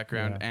musical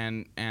background,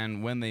 Yeah.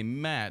 and when they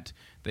met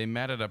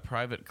at a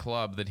private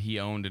club that he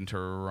owned in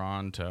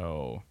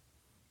Toronto.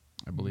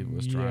 I believe it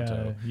was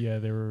Toronto. Yeah,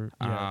 they were.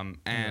 Yeah,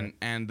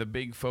 And the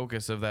big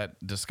focus of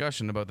that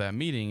discussion about that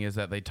meeting is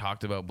that they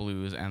talked about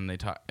blues, and they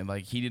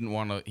like he didn't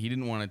want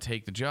to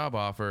take the job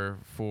offer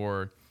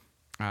for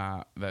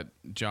that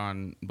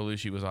John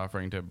Belushi was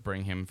offering to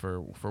bring him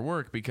for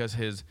work, because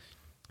his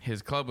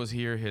club was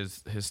here,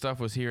 his stuff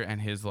was here,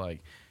 and his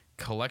like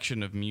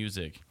collection of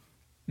music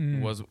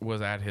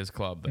was at his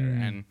club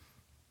there,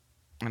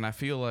 and I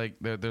feel like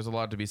there's a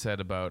lot to be said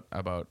about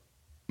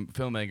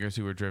filmmakers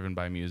who are driven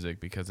by music,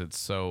 because it's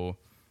so,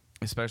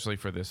 especially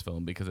for this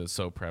film, because it's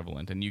so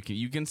prevalent, and you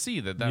can see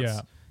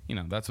that's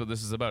that's what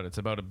this is about. It's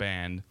about a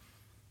band.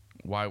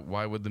 Why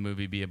would the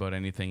movie be about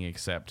anything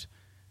except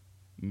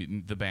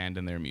the band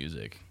and their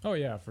music? Oh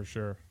yeah, for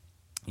sure.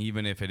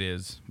 Even if it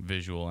is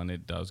visual and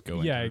it does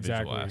go into the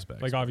visual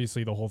aspects. Like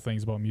obviously the whole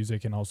thing's about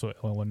music and also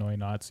Illinois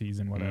Nazis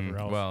and whatever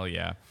else. Well,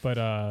 yeah. But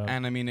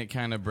and I mean it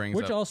kind of brings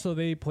which up, also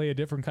they play a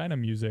different kind of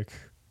music.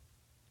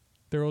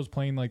 They're always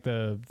playing like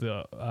the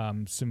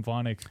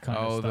symphonic kind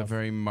of stuff. Oh, the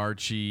very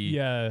marchy,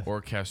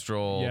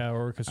 orchestral. Yeah,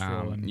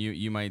 orchestral. And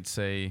you might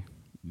say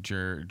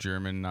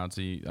German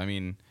Nazi. I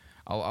mean,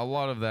 a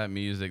lot of that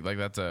music, like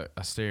that's a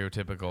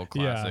stereotypical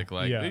classic.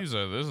 This is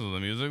the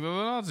music that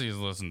the Nazis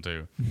listen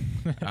to.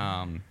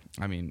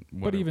 I mean,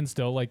 but even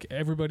still, like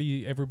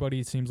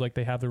everybody seems like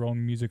they have their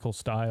own musical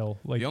style.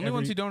 Like the only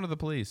ones who don't are the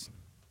police.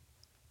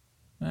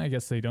 I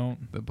guess they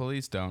don't. The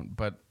police don't,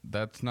 but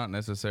that's not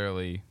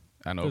necessarily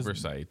an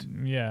oversight.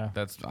 Yeah,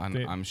 that's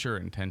I'm sure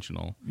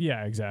intentional.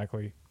 Yeah,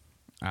 exactly.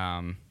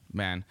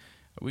 Man,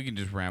 we could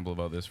just ramble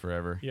about this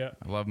forever. Yeah,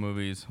 I love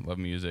movies, love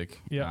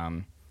music. Yeah.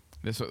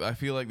 I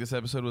feel like this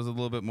episode was a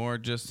little bit more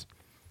just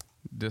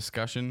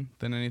discussion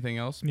than anything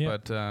else. Yeah,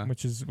 but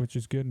which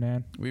is good,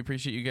 man. We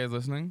appreciate you guys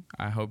listening.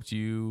 I hope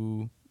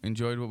you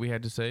enjoyed what we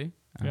had to say.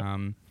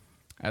 Yeah.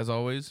 As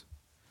always,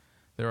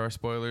 there are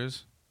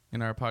spoilers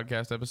in our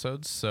podcast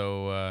episodes,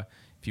 so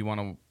if you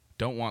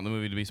don't want the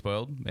movie to be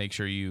spoiled, make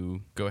sure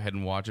you go ahead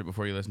and watch it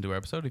before you listen to our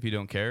episode. If you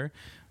don't care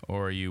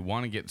or you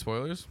want to get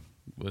spoilers,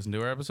 listen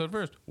to our episode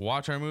first.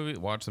 Watch the movie,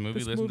 listen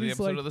to the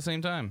episode at the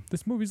same time.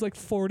 This movie's like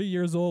 40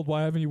 years old.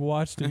 Why haven't you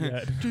watched it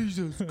yet?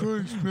 Jesus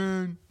Christ,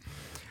 man.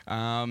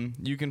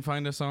 You can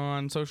find us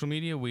on social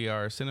media. We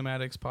are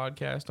Cinematics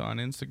Podcast on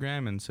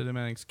Instagram and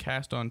Cinematics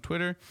Cast on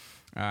Twitter.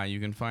 You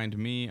can find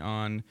me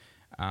on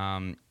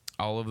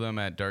all of them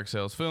at Dark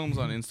Sales Films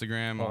on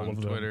Instagram, on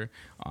Twitter.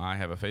 I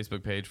have a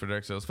Facebook page for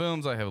Dark Sales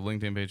Films. I have a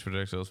LinkedIn page for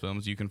Dark Sales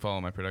Films. You can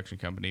follow my production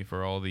company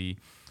for all the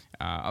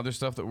other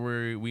stuff that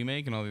we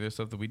make and all the other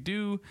stuff that we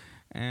do.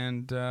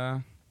 And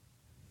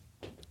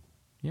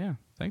yeah,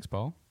 thanks,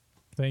 Paul.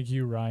 Thank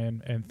you,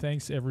 Ryan. And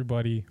thanks,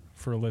 everybody,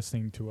 for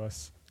listening to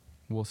us.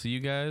 We'll see you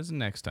guys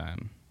next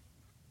time.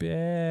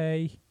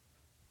 Bye.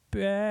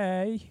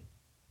 Bye.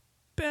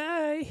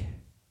 Bye.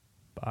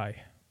 Bye.